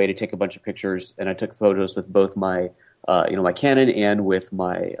along the way to take a bunch of pictures, and I took photos with both my my Canon and with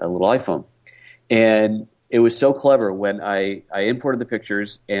my little iPhone. And it was so clever when I imported the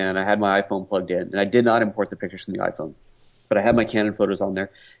pictures and I had my iPhone plugged in, and I did not import the pictures from the iPhone, but I had my Canon photos on there,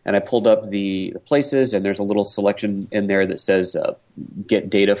 and I pulled up the places, and there's a little selection in there that says get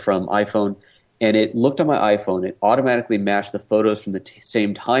data from iPhone, and it looked on my iPhone. It automatically matched the photos from the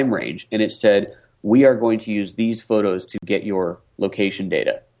same time range, and it said, we are going to use these photos to get your location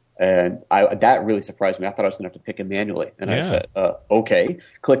data. And that really surprised me. I thought I was going to have to pick it manually. And I said, okay,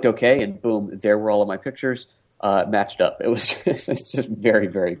 clicked OK, and boom, there were all of my pictures matched up. It's just very,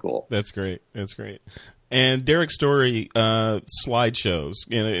 very cool. That's great. That's great. And Derek Story slideshows.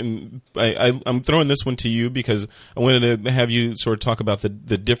 And I'm throwing this one to you because I wanted to have you sort of talk about the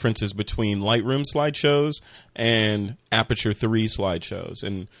differences between Lightroom slideshows and Aperture 3 slideshows.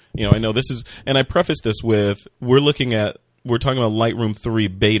 And I know this is, and I preface this with we're talking about Lightroom 3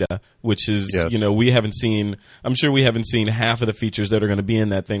 beta, which is, yes. We haven't seen, I'm sure we haven't seen half of the features that are going to be in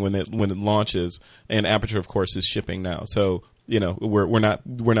that thing when it launches. And Aperture, of course, is shipping now. So, we're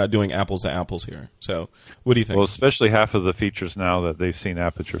not doing apples to apples here. So what do you think? Well, especially half of the features now that they've seen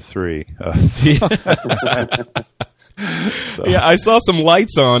Aperture 3. So. Yeah, I saw some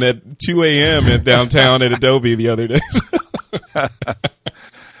lights on at 2 a.m. at downtown at Adobe the other day.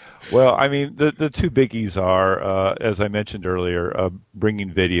 Well, I mean, the two biggies are, as I mentioned earlier,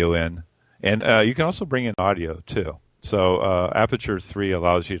 bringing video in. And you can also bring in audio, too. So Aperture 3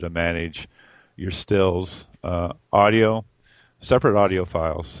 allows you to manage your stills, audio, separate audio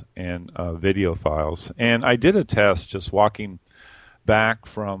files, and video files. And I did a test just walking back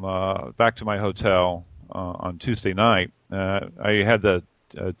to my hotel on Tuesday night. I had the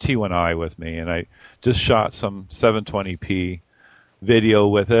T1i with me, and I just shot some 720p video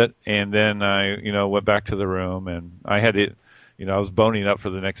with it, and then I went back to the room, and I had it. I was boning up for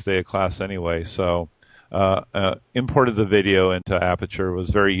the next day of class anyway, so imported the video into Aperture. It was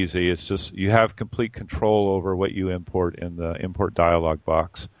very easy. It's just you have complete control over what you import in the import dialog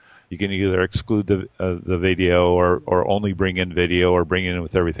box. You can either exclude the video or only bring in video or bring it in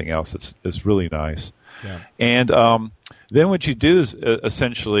with everything else. It's really nice. Yeah. And then what you do is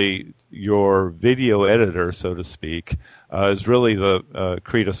essentially your video editor, so to speak, is really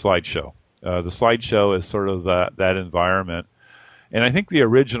create a slideshow. The slideshow is sort of that environment. And I think the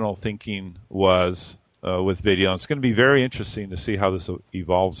original thinking was with video, and it's going to be very interesting to see how this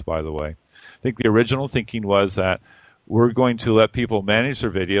evolves, by the way. I think the original thinking was that we're going to let people manage their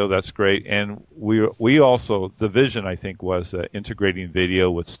video. That's great. And we also, the vision, I think, was integrating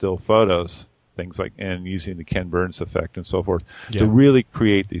video with still photos, things like, and using the Ken Burns effect and so forth, to really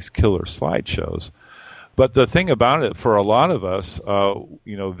create these killer slideshows. But the thing about it, for a lot of us,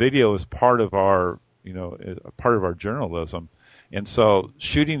 video is part of our journalism. And so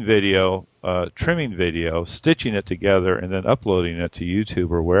shooting video, trimming video, stitching it together, and then uploading it to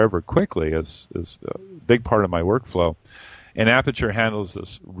YouTube or wherever quickly is a big part of my workflow. And Aperture handles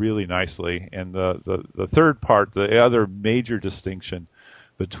this really nicely. And the third part, the other major distinction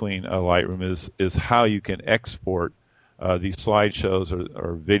between Lightroom is how you can export these slideshows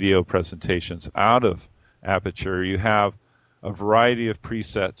or video presentations out of Aperture. You have a variety of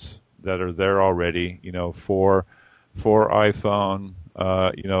presets that are there already, for iPhone,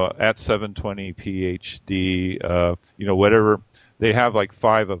 at 720p HD, whatever. They have like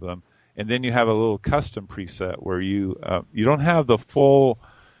 5 of them. And then you have a little custom preset where you don't have the full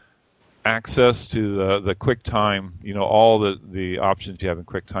access to the QuickTime, all the options you have in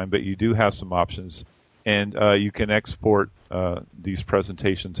QuickTime, but you do have some options. And you can export these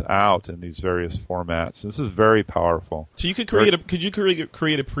presentations out in these various formats. This is very powerful. So you could create a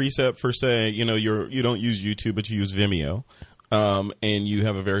preset for, say, you don't use YouTube but you use Vimeo, and you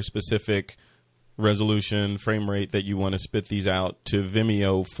have a very specific resolution, frame rate that you want to spit these out to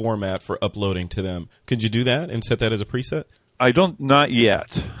Vimeo format for uploading to them. Could you do that and set that as a preset? I don't. Not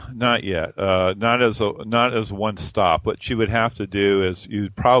yet. Not as one stop. What you would have to do is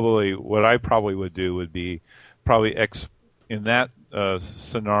what I probably would do would be in that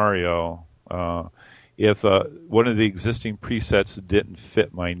scenario. If one of the existing presets didn't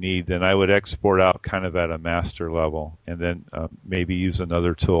fit my need, then I would export out kind of at a master level, and then maybe use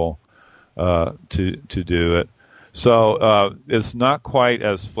another tool to do it. So it's not quite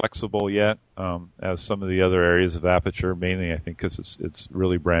as flexible yet as some of the other areas of Aperture. Mainly, I think, because it's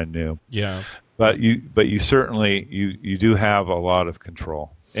really brand new. Yeah. But you certainly you do have a lot of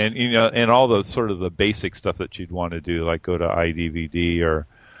control, and and all the sort of the basic stuff that you'd want to do, like go to iDVD or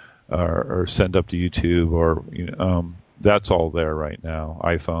send up to YouTube, or that's all there right now.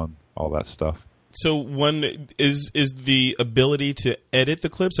 iPhone, all that stuff. So one is the ability to edit the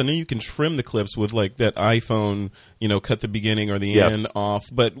clips. I know you can trim the clips with like that iPhone, cut the beginning or the end off.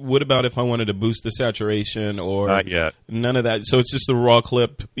 But what about if I wanted to boost the saturation or not yet? None of that. So it's just the raw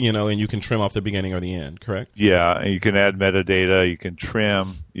clip, and you can trim off the beginning or the end, correct? Yeah, and you can add metadata, you can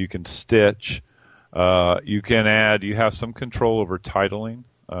trim, you can stitch, you have some control over titling.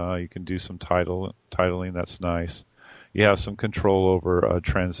 You can do some titling. That's nice. You have some control over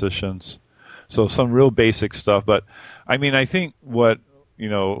transitions. So some real basic stuff. But I mean, I think what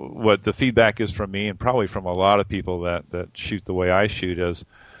the feedback is from me, and probably from a lot of people that shoot the way I shoot, is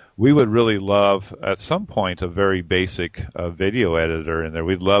we would really love at some point a very basic video editor in there.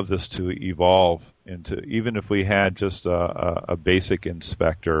 We'd love this to evolve into, even if we had just a basic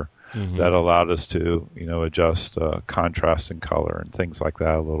inspector that allowed us to adjust contrast and color and things like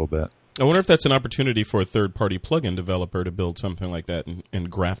that a little bit. I wonder if that's an opportunity for a third-party plugin developer to build something like that and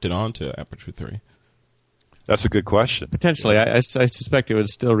graft it onto Aperture 3. That's a good question. Potentially. I suspect it would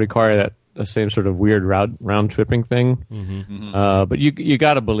still require the same sort of weird round-tripping thing. But you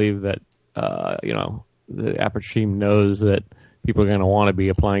got to believe that the Aperture team knows that people are going to want to be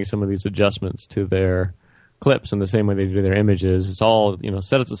applying some of these adjustments to their clips in the same way they do their images. It's all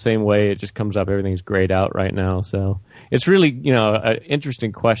set up the same way. It just comes up. Everything's grayed out right now. So it's really an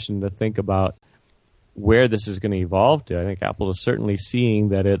interesting question to think about where this is going to evolve to. I think Apple is certainly seeing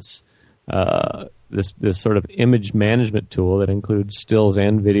that it's this sort of image management tool that includes stills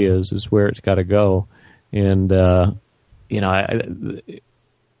and videos is where it's got to go. And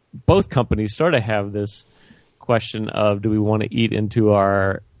both companies sort of have this question of, do we want to eat into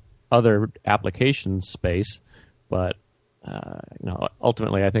our other application space, but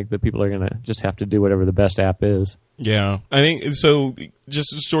ultimately I think that people are going to just have to do whatever the best app is. Yeah, I think so.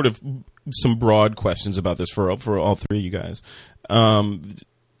 Just sort of some broad questions about this for all three of you guys.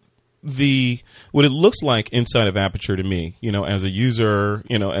 What it looks like inside of Aperture to me, as a user,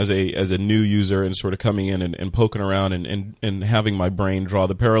 as a new user, and sort of coming in and poking around and having my brain draw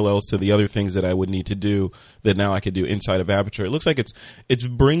the parallels to the other things that I would need to do that now I could do inside of Aperture. It looks like it's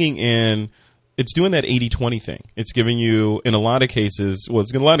bringing in, it's doing that 80-20 thing. It's giving you, in a lot of cases, more than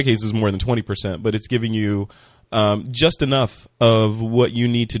 20%, but it's giving you just enough of what you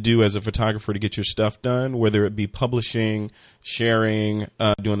need to do as a photographer to get your stuff done, whether it be publishing, sharing,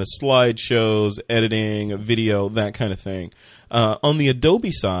 doing the slideshows, editing, video, that kind of thing. On the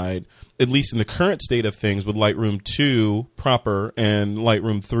Adobe side, at least in the current state of things with Lightroom 2 proper and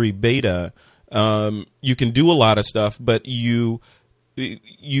Lightroom 3 beta, you can do a lot of stuff, but you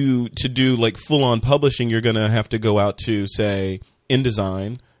to do like full-on publishing, you're going to have to go out to, say,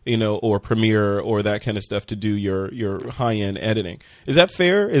 InDesign, or Premiere or that kind of stuff to do your high-end editing. Is that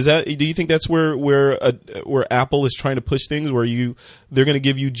fair? Do you think that's where Apple is trying to push things, where they're going to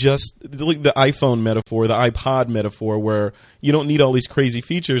give you just the iPhone metaphor, the iPod metaphor, where you don't need all these crazy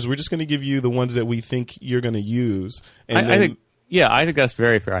features. We're just going to give you the ones that we think you're going to use. And I think that's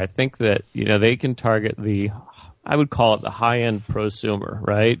very fair. I think that they can target I would call it the high-end prosumer,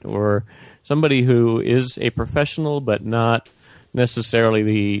 right? Or somebody who is a professional but not necessarily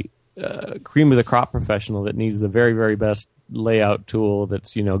the cream of the crop professional that needs the very, very best layout tool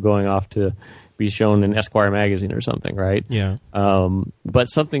that's going off to be shown in Esquire magazine or something, right? Yeah. But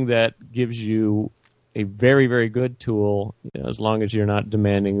something that gives you a very, very good tool, as long as you're not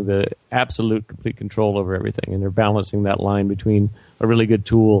demanding the absolute complete control over everything, and they're balancing that line between a really good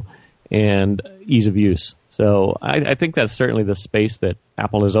tool and ease of use. So I think that's certainly the space that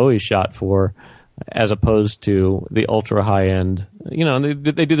Apple has always shot for, as opposed to the ultra high end. And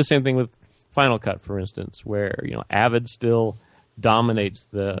they do the same thing with Final Cut, for instance, where Avid still dominates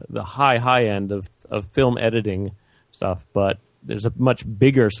the high end of film editing stuff, but there's a much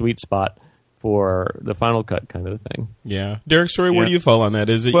bigger sweet spot for the Final Cut kind of thing. Yeah, Derek, sorry, where do you fall on that?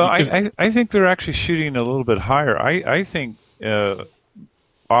 Is it? Well, I think they're actually shooting a little bit higher. I think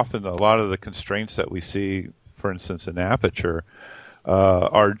often a lot of the constraints that we see for instance, in Aperture,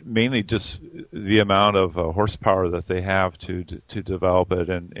 are mainly just the amount of horsepower that they have to develop it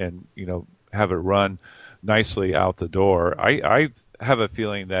and have it run nicely out the door. I have a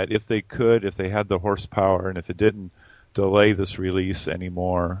feeling that if they had the horsepower, and if it didn't delay this release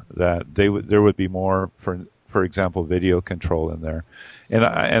anymore, that there would be more, for example, video control in there, and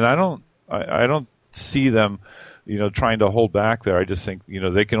I don't see them trying to hold back there. I just think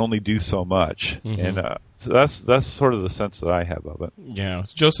they can only do so much, and so that's sort of the sense that I have of it. Yeah,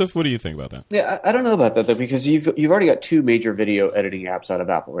 Joseph, what do you think about that? Yeah, I don't know about that though, because you've already got two major video editing apps out of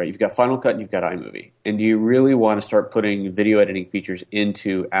Apple, right? You've got Final Cut and you've got iMovie. And do you really want to start putting video editing features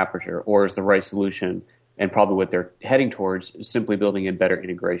into Aperture, or is the right solution, and probably what they're heading towards, is simply building in better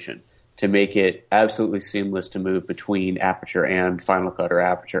integration to make it absolutely seamless to move between Aperture and Final Cut or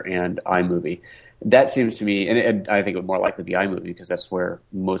Aperture and iMovie? That seems to me, and I think it would more likely be iMovie, because that's where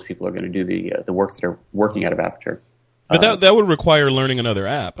most people are going to do the work that are working out of Aperture. But that would require learning another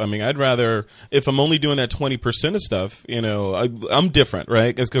app. I mean, I'd rather, if I'm only doing that 20% of stuff, I'm different,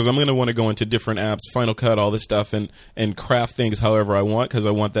 right? Because I'm going to want to go into different apps, Final Cut, all this stuff, and craft things however I want, because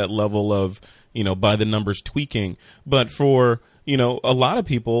I want that level of, by the numbers tweaking. But for a lot of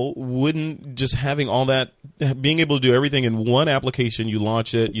people wouldn't just having all that, being able to do everything in one application. You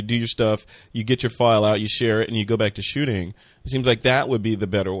launch it, you do your stuff, you get your file out, you share it, and you go back to shooting. It seems like that would be the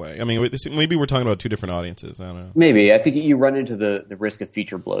better way. I mean, maybe we're talking about two different audiences. I don't know. Maybe. I think you run into the risk of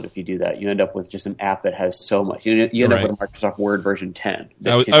feature bloat if you do that. You end up with just an app that has so much. You end up with a Microsoft Word version 10.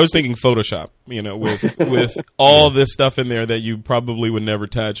 I was thinking Photoshop, with all this stuff in there that you probably would never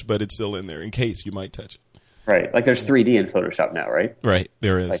touch, but it's still in there in case you might touch it. Right. Like there's 3D in Photoshop now, right? Right.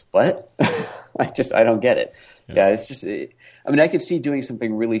 There is. Like, what? I don't get it. Yeah, it's just, I could see doing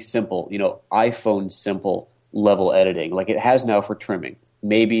something really simple, iPhone simple level editing, like it has now for trimming.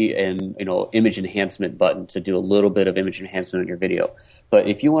 Maybe an, image enhancement button to do a little bit of image enhancement on your video. But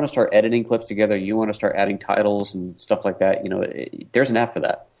if you want to start editing clips together, you want to start adding titles and stuff like that, there's an app for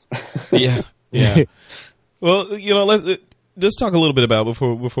that. Yeah. Well, let's talk a little bit about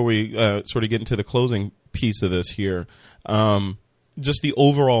before we sort of get into the closing piece of this here, just the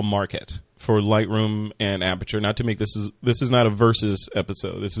overall market for Lightroom and Aperture. Not to make this is not a versus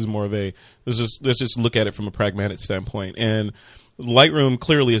episode. This is more of let's just look at it from a pragmatic standpoint. And Lightroom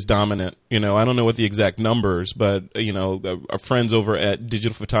clearly is dominant. I don't know what the exact numbers, but our friends over at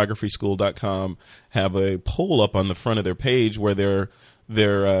digitalphotographyschool.com have a poll up on the front of their page where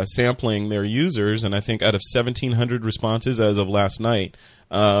they're sampling their users, and I think out of 1,700 responses as of last night,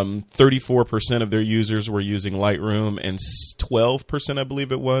 34% of their users were using Lightroom, and 12%, I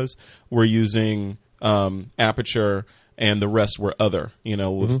believe it was, were using Aperture, and the rest were other,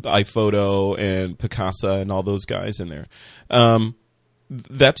 with iPhoto and Picasa and all those guys in there.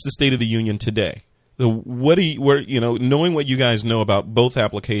 That's the state of the union today. So knowing what you guys know about both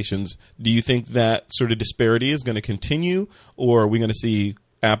applications, do you think that sort of disparity is going to continue, or are we going to see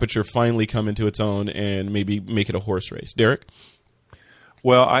Aperture finally come into its own and maybe make it a horse race? Derek?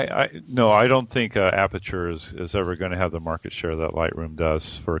 Well, I don't think Aperture is ever going to have the market share that Lightroom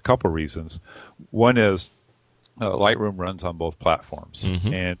does for a couple reasons. One is Lightroom runs on both platforms,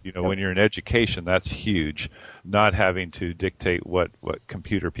 and when you're in education, that's huge. Not having to dictate what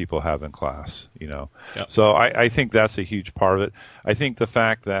computer people have in class, So I think that's a huge part of it. I think the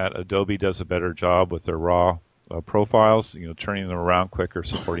fact that Adobe does a better job with their raw profiles, turning them around quicker,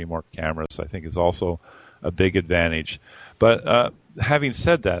 supporting more cameras, I think is also a big advantage. But having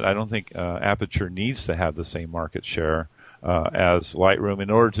said that, I don't think Aperture needs to have the same market share as Lightroom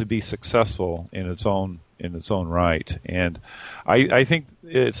in order to be successful in its own right. And I think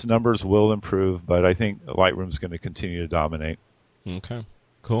its numbers will improve, but I think Lightroom's going to continue to dominate. Okay,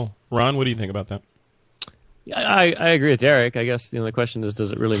 cool. Ron, what do you think about that? Yeah, I agree with Derek. I guess the question is,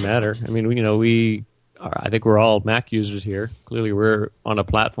 does it really matter? I mean, I think we're all Mac users here. Clearly, we're on a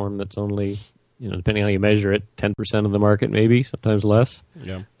platform that's only, depending on how you measure it, 10% of the market, maybe, sometimes less.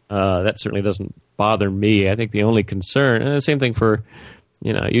 Yeah. That certainly doesn't bother me. I think the only concern, and the same thing for,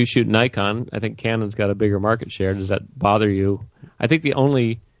 you shoot Nikon. I think Canon's got a bigger market share. Does that bother you? I think the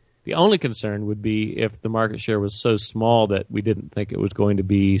only concern would be if the market share was so small that we didn't think it was going to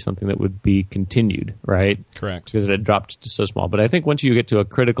be something that would be continued, right? Correct. Because it had dropped to so small. But I think once you get to a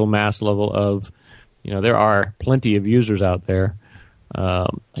critical mass level of, there are plenty of users out there, I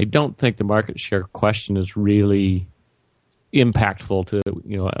don't think the market share question is really impactful to,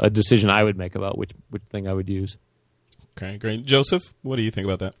 a decision I would make about which thing I would use. Okay, great. Joseph, what do you think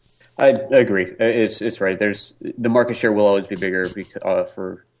about that? I agree. It's right. The market share will always be bigger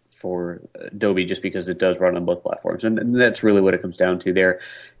for Adobe just because it does run on both platforms. And that's really what it comes down to there.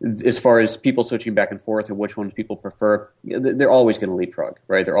 As far as people switching back and forth and which ones people prefer, they're always going to leapfrog,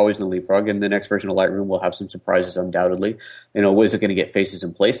 right? They're always going to leapfrog, and the next version of Lightroom will have some surprises undoubtedly. Is it going to get faces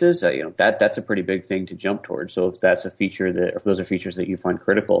in places? That's a pretty big thing to jump towards. So if that's a feature if those are features that you find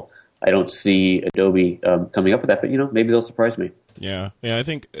critical, I don't see Adobe coming up with that, but maybe they'll surprise me. Yeah. I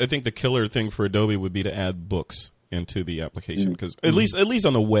think the killer thing for Adobe would be to add books into the application, because at least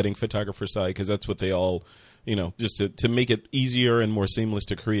on the wedding photographer side, because that's what they all, just to make it easier and more seamless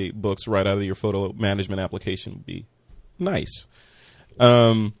to create books right out of your photo management application would be nice.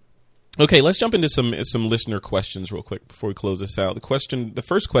 Okay, let's jump into some listener questions real quick before we close this out. The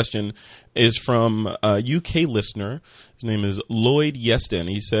first question is from a UK listener. His name is Lloyd Yeston.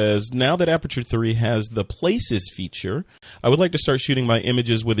 He says, now that Aperture 3 has the Places feature, I would like to start shooting my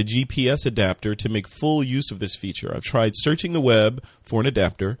images with a GPS adapter to make full use of this feature. I've tried searching the web for an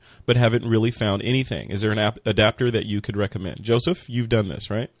adapter, but haven't really found anything. Is there an adapter that you could recommend? Joseph, you've done this,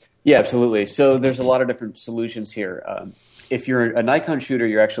 right? Yeah, absolutely. So there's a lot of different solutions here. If you're a Nikon shooter,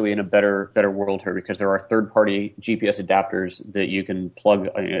 you're actually in a better world here, because there are third-party GPS adapters that you can plug,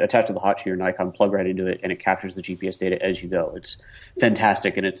 attach to the hot shoe your Nikon, plug right into it, and it captures the GPS data as you go. It's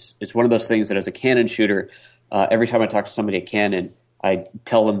fantastic, and it's one of those things that as a Canon shooter, every time I talk to somebody at Canon, I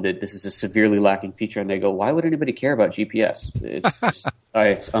tell them that this is a severely lacking feature, and they go, "Why would anybody care about GPS?"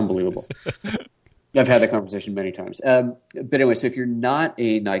 It's unbelievable. I've had that conversation many times. But anyway, so if you're not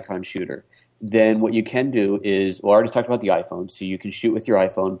a Nikon shooter, then what you can do is, well, I already talked about the iPhone, so you can shoot with your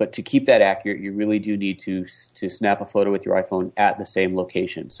iPhone, but to keep that accurate, you really do need to snap a photo with your iPhone at the same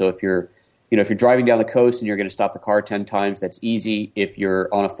location. So if you're driving down the coast and you're going to stop the car 10 times, that's easy. If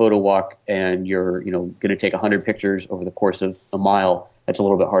you're on a photo walk and you're, going to take 100 pictures over the course of a mile, that's a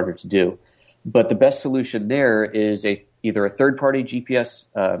little bit harder to do. But the best solution there is either a third-party GPS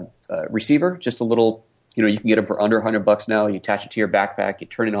receiver, just a little, you can get them for under $100 now. You attach it to your backpack, you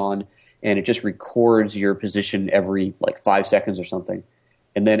turn it on, and it just records your position every 5 seconds or something.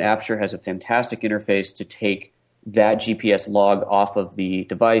 And then Aperture has a fantastic interface to take that GPS log off of the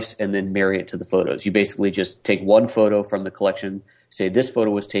device and then marry it to the photos. You basically just take one photo from the collection, say this photo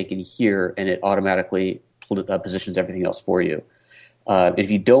was taken here, and it automatically positions everything else for you.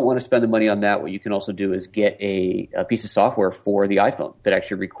 If you don't want to spend the money on that, what you can also do is get a piece of software for the iPhone that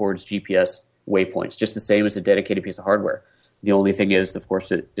actually records GPS waypoints, just the same as a dedicated piece of hardware. The only thing is, of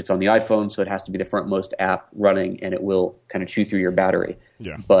course, it's on the iPhone, so it has to be the frontmost app running, and it will kind of chew through your battery.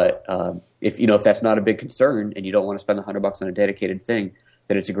 Yeah. But if that's not a big concern, and you don't want to spend $100 on a dedicated thing,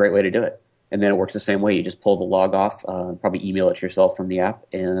 then it's a great way to do it. And then it works the same way. You just pull the log off, probably email it to yourself from the app,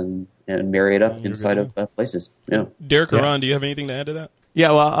 and marry it up inside of Places. Yeah. Derek or Ron, do you have anything to add to that?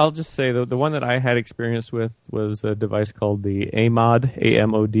 Yeah, well, I'll just say the one that I had experience with was a device called the AMOD,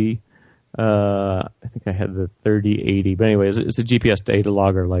 AMOD. I think I had the 3080, but anyway, it's a GPS data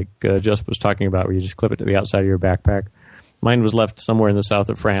logger like Joseph was talking about, where you just clip it to the outside of your backpack. Mine was left somewhere in the south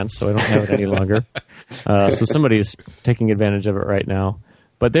of France, so I don't have it any longer. So somebody's taking advantage of it right now.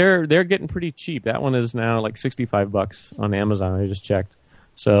 But they're getting pretty cheap. That one is now like $65 on Amazon. I just checked.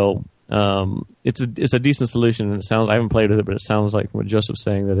 So it's a decent solution, and I haven't played with it, but it sounds like what Joseph's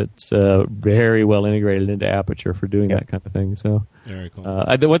saying, that it's very well integrated into Aperture for doing that kind of thing. So very cool.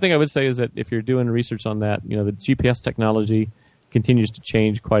 The one thing I would say is that if you're doing research on that, the GPS technology continues to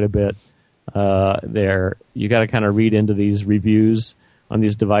change quite a bit. You got to kind of read into these reviews on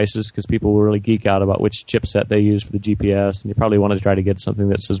these devices, because people will really geek out about which chipset they use for the GPS, and you probably want to try to get something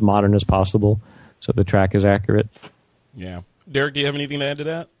that's as modern as possible so the track is accurate. Yeah. Derek, do you have anything to add to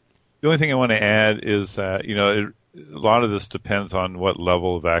that? The only thing I want to add is that, a lot of this depends on what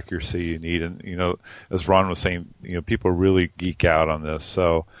level of accuracy you need. And, as Ron was saying, people really geek out on this.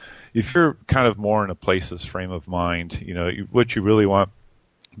 So if you're kind of more in a Places frame of mind, what you really want,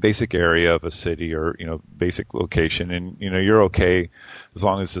 basic area of a city or, basic location, and, you're okay as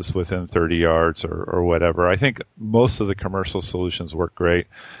long as it's within 30 yards or whatever. I think most of the commercial solutions work great.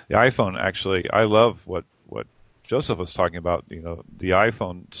 The iPhone, actually, I love what Joseph was talking about. The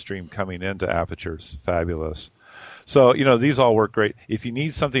iPhone stream coming into Aperture is fabulous. So, these all work great. If you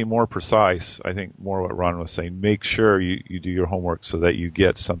need something more precise, I think more what Ron was saying, make sure you do your homework so that you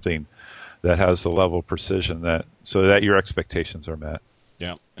get something that has the level of precision so that your expectations are met.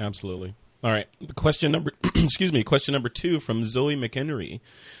 Yeah, absolutely. All right. Question number 2 from Zoe McHenry.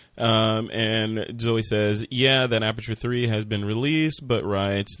 And Zoe says, that Aperture 3 has been released, but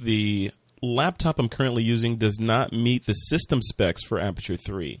writes, the laptop I'm currently using does not meet the system specs for Aperture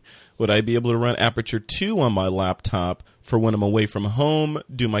 3. Would I be able to run Aperture 2 on my laptop for when I'm away from home,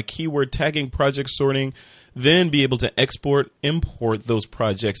 do my keyword tagging, project sorting, then be able to import those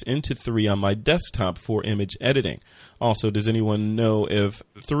projects into 3 on my desktop for image editing? Also, does anyone know if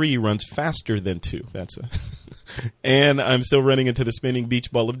 3 runs faster than 2? And I'm still running into the spinning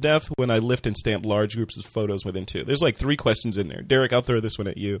beach ball of death when I lift and stamp large groups of photos within 2. There's like 3 questions in there. Derek, I'll throw this one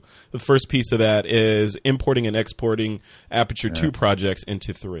at you. The first piece of that is importing and exporting Aperture 2 projects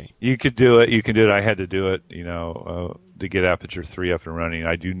into 3. You could do it. I had to do it, to get Aperture 3 up and running.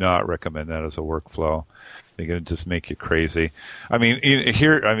 I do not recommend that as a workflow. I think it would just make you crazy. I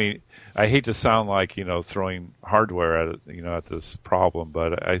hate to sound like, throwing hardware at this problem,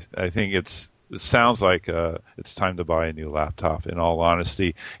 but I think it sounds like it's time to buy a new laptop, in all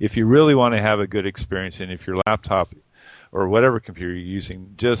honesty. If you really want to have a good experience, and if your laptop or whatever computer you're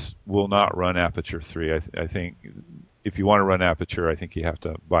using just will not run Aperture 3, I think if you want to run Aperture, I think you have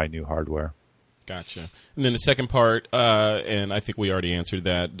to buy new hardware. Gotcha. And then the second part, and I think we already answered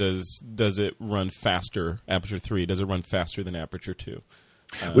that, does it run faster, Aperture 3? Does it run faster than Aperture 2?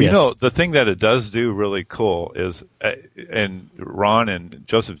 Yes. The thing that it does do really cool is, and Ron and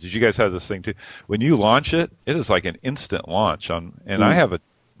Joseph, did you guys have this thing too? When you launch it, it is like an instant launch I have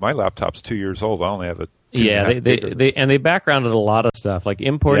my laptop's 2 years old. I only have a they backgrounded a lot of stuff. Like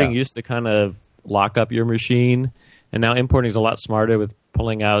importing used to kind of lock up your machine, and now importing is a lot smarter with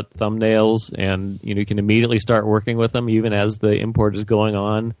pulling out thumbnails, and you can immediately start working with them even as the import is going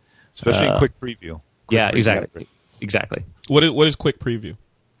on. Especially in quick preview. Exactly. What is quick preview?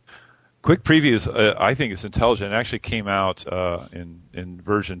 Quick preview is, I think, it's intelligent. It actually came out in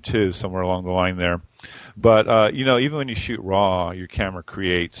version 2, somewhere along the line there. But even when you shoot RAW, your camera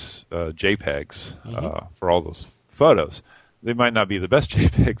creates JPEGs for all those photos. They might not be the best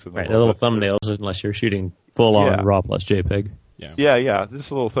JPEGs in the world. The little thumbnails, unless you're shooting full on RAW plus JPEG. Yeah. This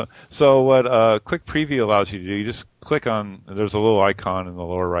is a little thing. So what Quick Preview allows you to do, you just click on. There's a little icon in the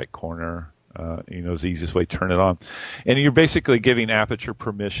lower right corner. Is the easiest way to turn it on. And you're basically giving Aperture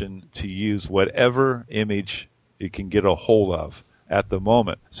permission to use whatever image it can get a hold of at the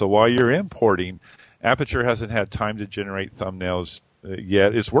moment. So while you're importing, Aperture hasn't had time to generate thumbnails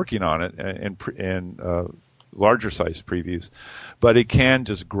yet. It's working on it and larger size previews, but it can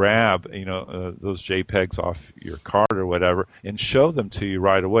just grab those JPEGs off your card or whatever and show them to you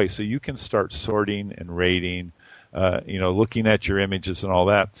right away. So you can start sorting and rating. Looking at your images and all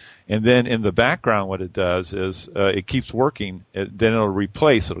that. And then in the background, what it does is it keeps working. Then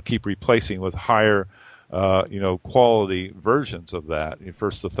it'll keep replacing with higher, quality versions of that.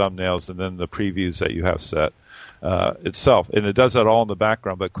 First the thumbnails and then the previews that you have set itself. And it does that all in the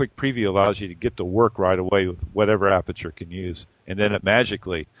background. But Quick Preview allows you to get to work right away with whatever Aperture can use. And then it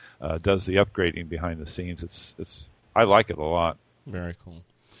magically does the upgrading behind the scenes. I like it a lot. Very cool.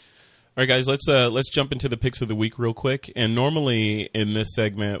 All right, guys, let's jump into the picks of the week real quick. And normally in this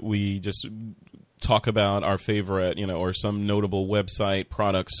segment, we just talk about our favorite, or some notable website,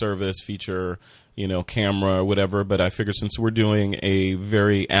 product, service, feature, camera, whatever. But I figured since we're doing a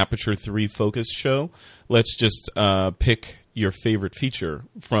very Aperture 3 focused show, let's just pick your favorite feature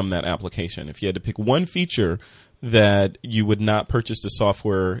from that application. If you had to pick one feature that you would not purchase the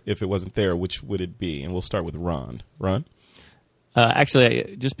software if it wasn't there, which would it be? And we'll start with Ron. Ron?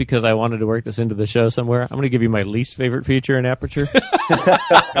 Actually, just because I wanted to work this into the show somewhere, I'm going to give you my least favorite feature in Aperture.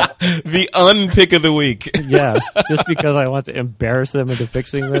 The unpick of the week. Yes, just because I want to embarrass them into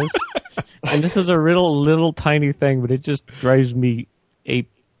fixing this. And this is a little tiny thing, but it just drives me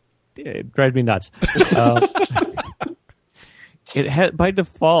nuts. By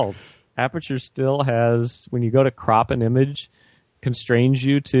default, Aperture still has, when you go to crop an image, constrains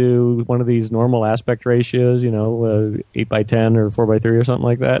you to one of these normal aspect ratios, 8:10 or 4:3 or something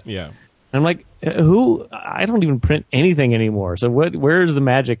like that. Yeah. And I'm like, I don't even print anything anymore. So where's the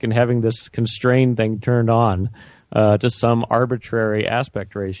magic in having this constrained thing turned on to some arbitrary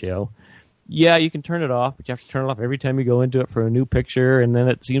aspect ratio? Yeah, you can turn it off, but you have to turn it off every time you go into it for a new picture, and then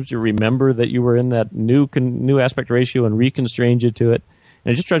it seems to remember that you were in that new aspect ratio and reconstrains you to it.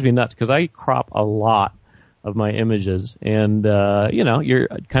 And it just drives me nuts because I crop a lot of my images, and you're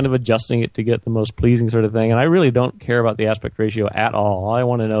kind of adjusting it to get the most pleasing sort of thing. And I really don't care about the aspect ratio at all. All I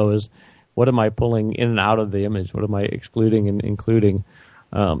want to know is what am I pulling in and out of the image? What am I excluding and including?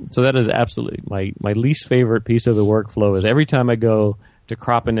 So that is absolutely my least favorite piece of the workflow. Is every time I go to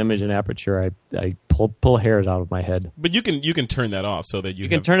crop an image in Aperture, I pull hairs out of my head. But you can turn that off so that you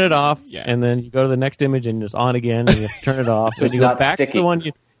can turn it off, and then you go to the next image and it's on again, and you have to turn it off. So and you go back to the one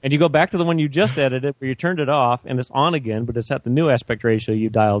And you go back to the one you just edited where you turned it off and it's on again, but it's at the new aspect ratio you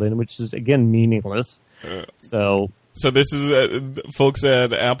dialed in, which is, again, meaningless. So this is, folks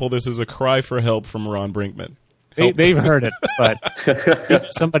at Apple, this is a cry for help from Ron Brinkman. They've heard it,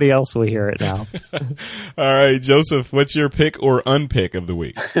 but somebody else will hear it now. All right, Joseph, what's your pick or unpick of the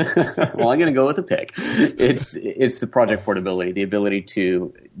week? Well, I'm going to go with a pick. It's the project portability, the ability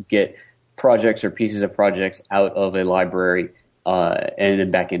to get projects or pieces of projects out of a library and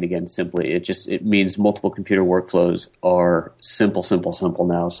then back in again simply. It means multiple computer workflows are simple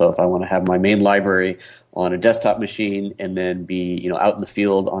now. So if I want to have my main library on a desktop machine and then be out in the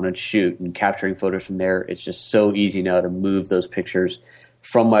field on a shoot and capturing photos from there, it's just so easy now to move those pictures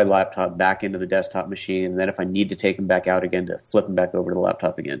from my laptop back into the desktop machine, and then if I need to take them back out again, to flip them back over to the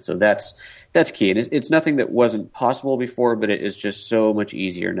laptop again. So that's key, and it's nothing that wasn't possible before, but it is just so much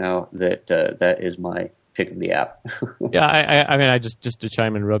easier now that that is my pick of the app. Yeah, I mean, I just to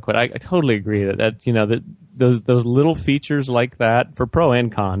chime in real quick, I totally agree that those little features like that for pro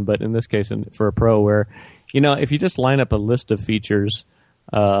and con, but in this case for a pro, where if you just line up a list of features,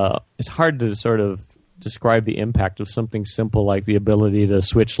 it's hard to sort of describe the impact of something simple like the ability to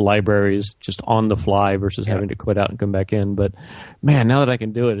switch libraries just on the fly versus having to quit out and come back in. But man, now that I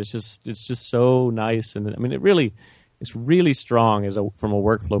can do it, it's just so nice, and I mean, it's really strong from a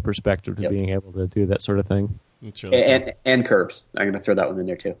workflow perspective to being able to do that sort of thing. Really and curves. I'm going to throw that one in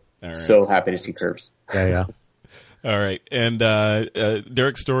there too. Right. So happy to see curves. Yeah. All right, and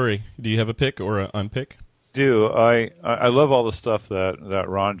Derek Story, do you have a pick or an unpick? I love all the stuff that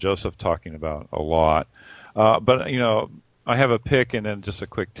Ron Joseph talking about a lot, but I have a pick and then just a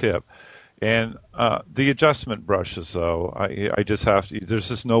quick tip. And the adjustment brushes, though, I just have to. There's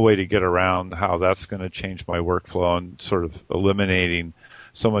just no way to get around how that's going to change my workflow and sort of eliminating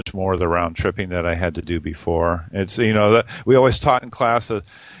so much more of the round tripping that I had to do before. It's that we always taught in class that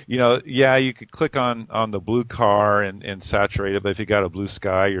you could click on the blue car and saturate it, but if you got a blue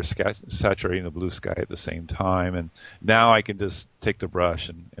sky, you're saturating the blue sky at the same time. And now I can just take the brush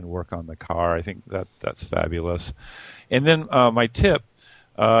and work on the car. I think that's fabulous. And then my tip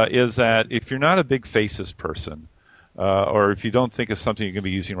is that if you're not a big faces person, or if you don't think it's something you're going to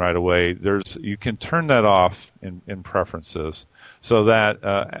be using right away, you can turn that off in preferences so that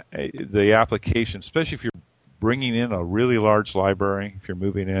the application, especially if you're bringing in a really large library, if you're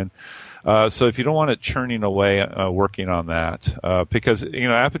moving in, so if you don't want it churning away working on that, because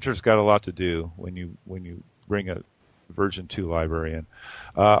Aperture's got a lot to do when you bring a version 2 library in.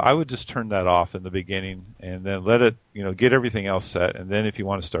 I would just turn that off in the beginning and then let it get everything else set, and then if you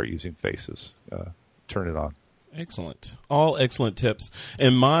want to start using faces, turn it on. Excellent. All excellent tips.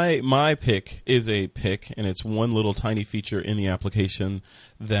 And my pick is a pick, and it's one little tiny feature in the application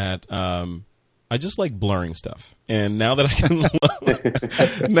that I just like blurring stuff. And now that I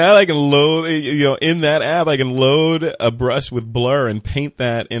can load, in that app, I can load a brush with blur and paint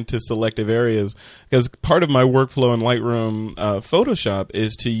that into selective areas. Because part of my workflow in Lightroom Photoshop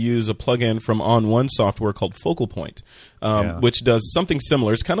is to use a plugin from On1 software called Focal Point, which does something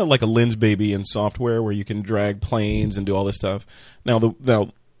similar. It's kind of like a Lens Baby in software where you can drag planes and do all this stuff. Now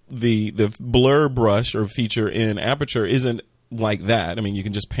the blur brush or feature in Aperture isn't like that. I mean, you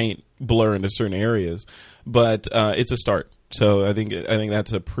can just paint blur into certain areas, but it's a start. So I think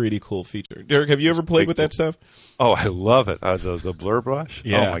that's a pretty cool feature. Derek, have you ever played with that stuff? Oh, I love it. The blur brush.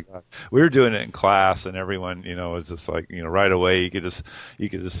 Yeah. Oh my god, we were doing it in class, and everyone, was just like, right away you could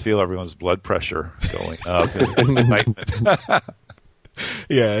just feel everyone's blood pressure going up.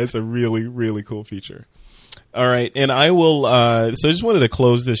 Yeah, it's a really, really cool feature. All right, and I will. So I just wanted to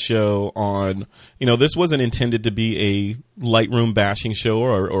close this show on. This wasn't intended to be a Lightroom bashing show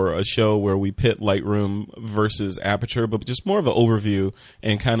or a show where we pit Lightroom versus Aperture, but just more of an overview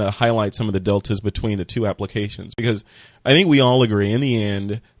and kind of highlight some of the deltas between the two applications. Because I think we all agree, in the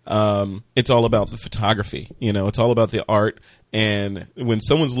end, it's all about the photography. It's all about the art. And when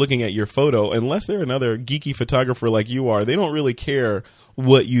someone's looking at your photo, unless they're another geeky photographer like you are, they don't really care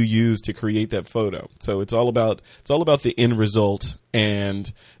what you use to create that photo. So it's all about the end result,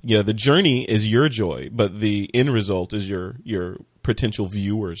 and the journey is your joy, but the end result is your potential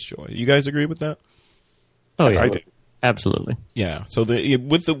viewer's joy. You guys agree with that? Oh yeah, I do. Absolutely. Yeah. So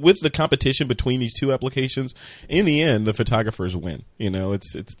with the competition between these two applications, in the end, the photographers win.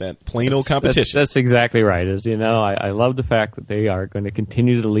 It's that plain old competition. That's exactly right. I love the fact that they are going to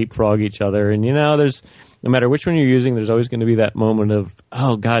continue to leapfrog each other, and there's no matter which one you're using, there's always going to be that moment of,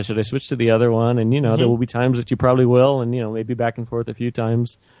 oh God, should I switch to the other one? And there will be times that you probably will, and maybe back and forth a few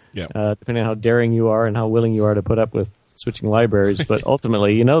times, depending on how daring you are and how willing you are to put up with switching libraries. But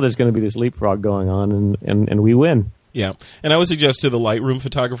ultimately, there's going to be this leapfrog going on, and we win. Yeah, and I would suggest to the Lightroom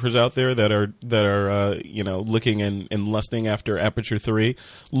photographers out there that are looking and lusting after Aperture 3,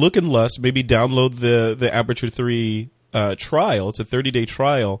 look and lust. Maybe download the Aperture 3 trial. It's a 30-day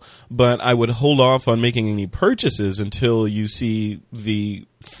trial, but I would hold off on making any purchases until you see the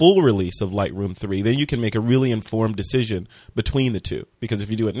full release of Lightroom 3. Then you can make a really informed decision between the two. Because if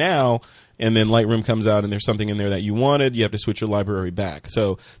you do it now and then Lightroom comes out and there's something in there that you wanted, you have to switch your library back.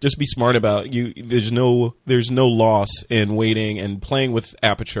 So just be smart about there's no loss in waiting and playing with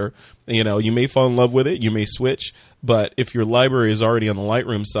Aperture. You may fall in love with it, you may switch, but if your library is already on the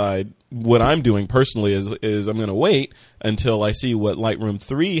Lightroom side, what I'm doing personally is I'm going to wait until I see what Lightroom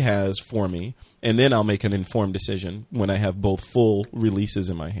 3 has for me, and then I'll make an informed decision when I have both full releases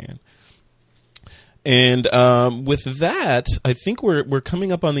in my hand. And with that, I think we're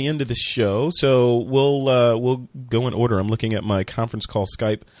coming up on the end of the show, so we'll go in order. I'm looking at my conference call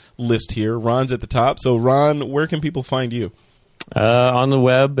Skype list here. Ron's at the top. So Ron, where can people find you? On the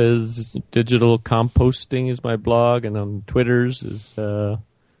web is Digital Composting is my blog, and on Twitter's is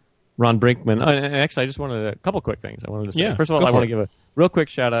Ron Brinkman. And actually, I just wanted a couple quick things I wanted to say. Yeah, first of all, I want to give a real quick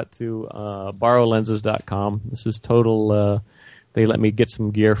shout out to borrowlenses.com. This is total. They let me get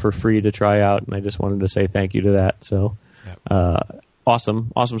some gear for free to try out, and I just wanted to say thank you to that. So,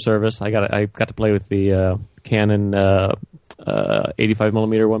 awesome service. I got to play with the Canon 85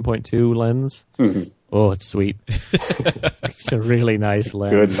 millimeter 1.2 lens. Mm-hmm. Oh, it's sweet. It's a really nice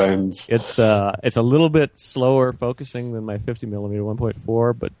lens. Good lens. It's a little bit slower focusing than my 50 millimeter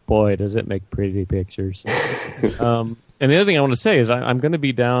 1.4, but boy, does it make pretty pictures. And the other thing I want to say is I'm going to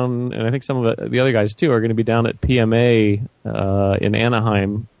be down, and I think some of the other guys too are going to be down at PMA in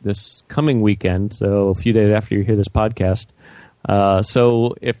Anaheim this coming weekend. So a few days after you hear this podcast.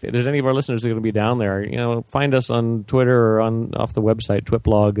 So if there's any of our listeners that are going to be down there, find us on Twitter or off the website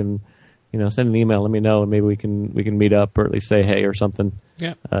TWIP-log and send an email. Let me know, and maybe we can meet up or at least say hey or something.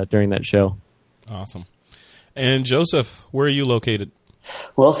 Yeah. During that show. Awesome. And Joseph, where are you located?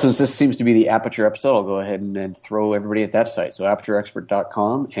 Well, since this seems to be the Aperture episode, I'll go ahead and throw everybody at that site. So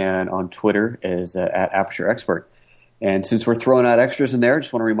apertureexpert.com, and on Twitter is at apertureexpert. And since we're throwing out extras in there, I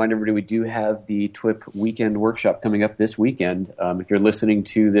just want to remind everybody we do have the TWIP weekend workshop coming up this weekend. If you're listening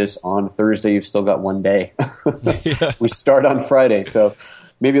to this on Thursday, you've still got one day. Yeah. We start on Friday, so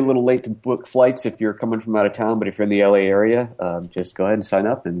maybe a little late to book flights if you're coming from out of town, but if you're in the LA area, just go ahead and sign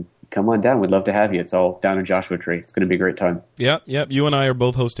up and come on down. We'd love to have you. It's all down in Joshua Tree. It's going to be a great time. Yep. You and I are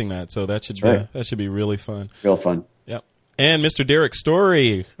both hosting that, so that should be really fun. Real fun. Yep. And Mr. Derek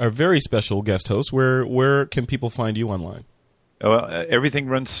Story, our very special guest host, where can people find you online? Well, everything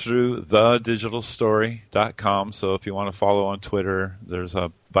runs through thedigitalstory.com, so if you want to follow on Twitter, there's a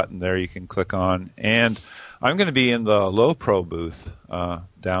button there you can click on. And I'm going to be in the Low Pro booth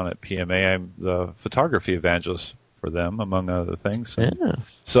down at PMA. I'm the photography evangelist for them, among other things. Yeah.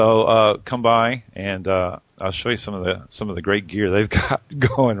 So come by, and I'll show you some of the great gear they've got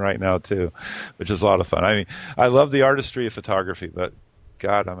going right now too, which is a lot of fun. I mean, I love the artistry of photography, but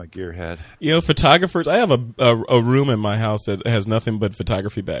God, I'm a gearhead. Photographers. I have a room in my house that has nothing but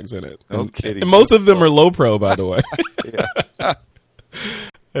photography bags in it. No kidding. And most of them are Low Pro, by the way. Yeah.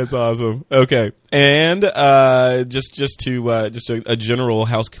 That's awesome. Okay, and just a general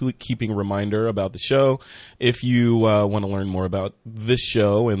housekeeping reminder about the show. If you want to learn more about this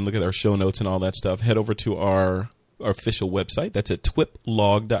show and look at our show notes and all that stuff, head over to our official website. That's at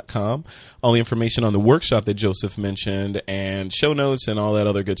twiplog.com. All the information on the workshop that Joseph mentioned and show notes and all that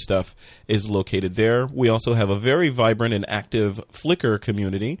other good stuff is located there. We also have a very vibrant and active Flickr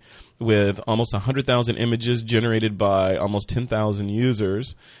community with almost 100,000 images generated by almost 10,000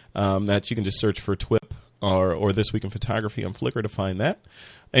 users that you can just search for TWIP or This Week in Photography on Flickr to find that.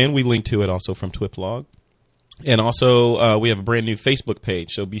 And we link to it also from TWIP-log. And also, we have a brand new Facebook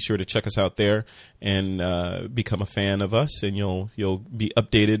page, so be sure to check us out there and become a fan of us, and you'll be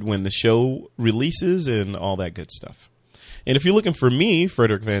updated when the show releases and all that good stuff. And if you're looking for me,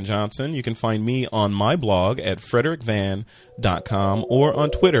 Frederick Van Johnson, you can find me on my blog at frederickvan.com or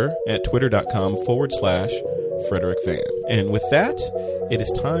on Twitter at twitter.com/Frederick Van. And with that, it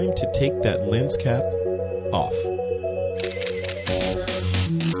is time to take that lens cap off.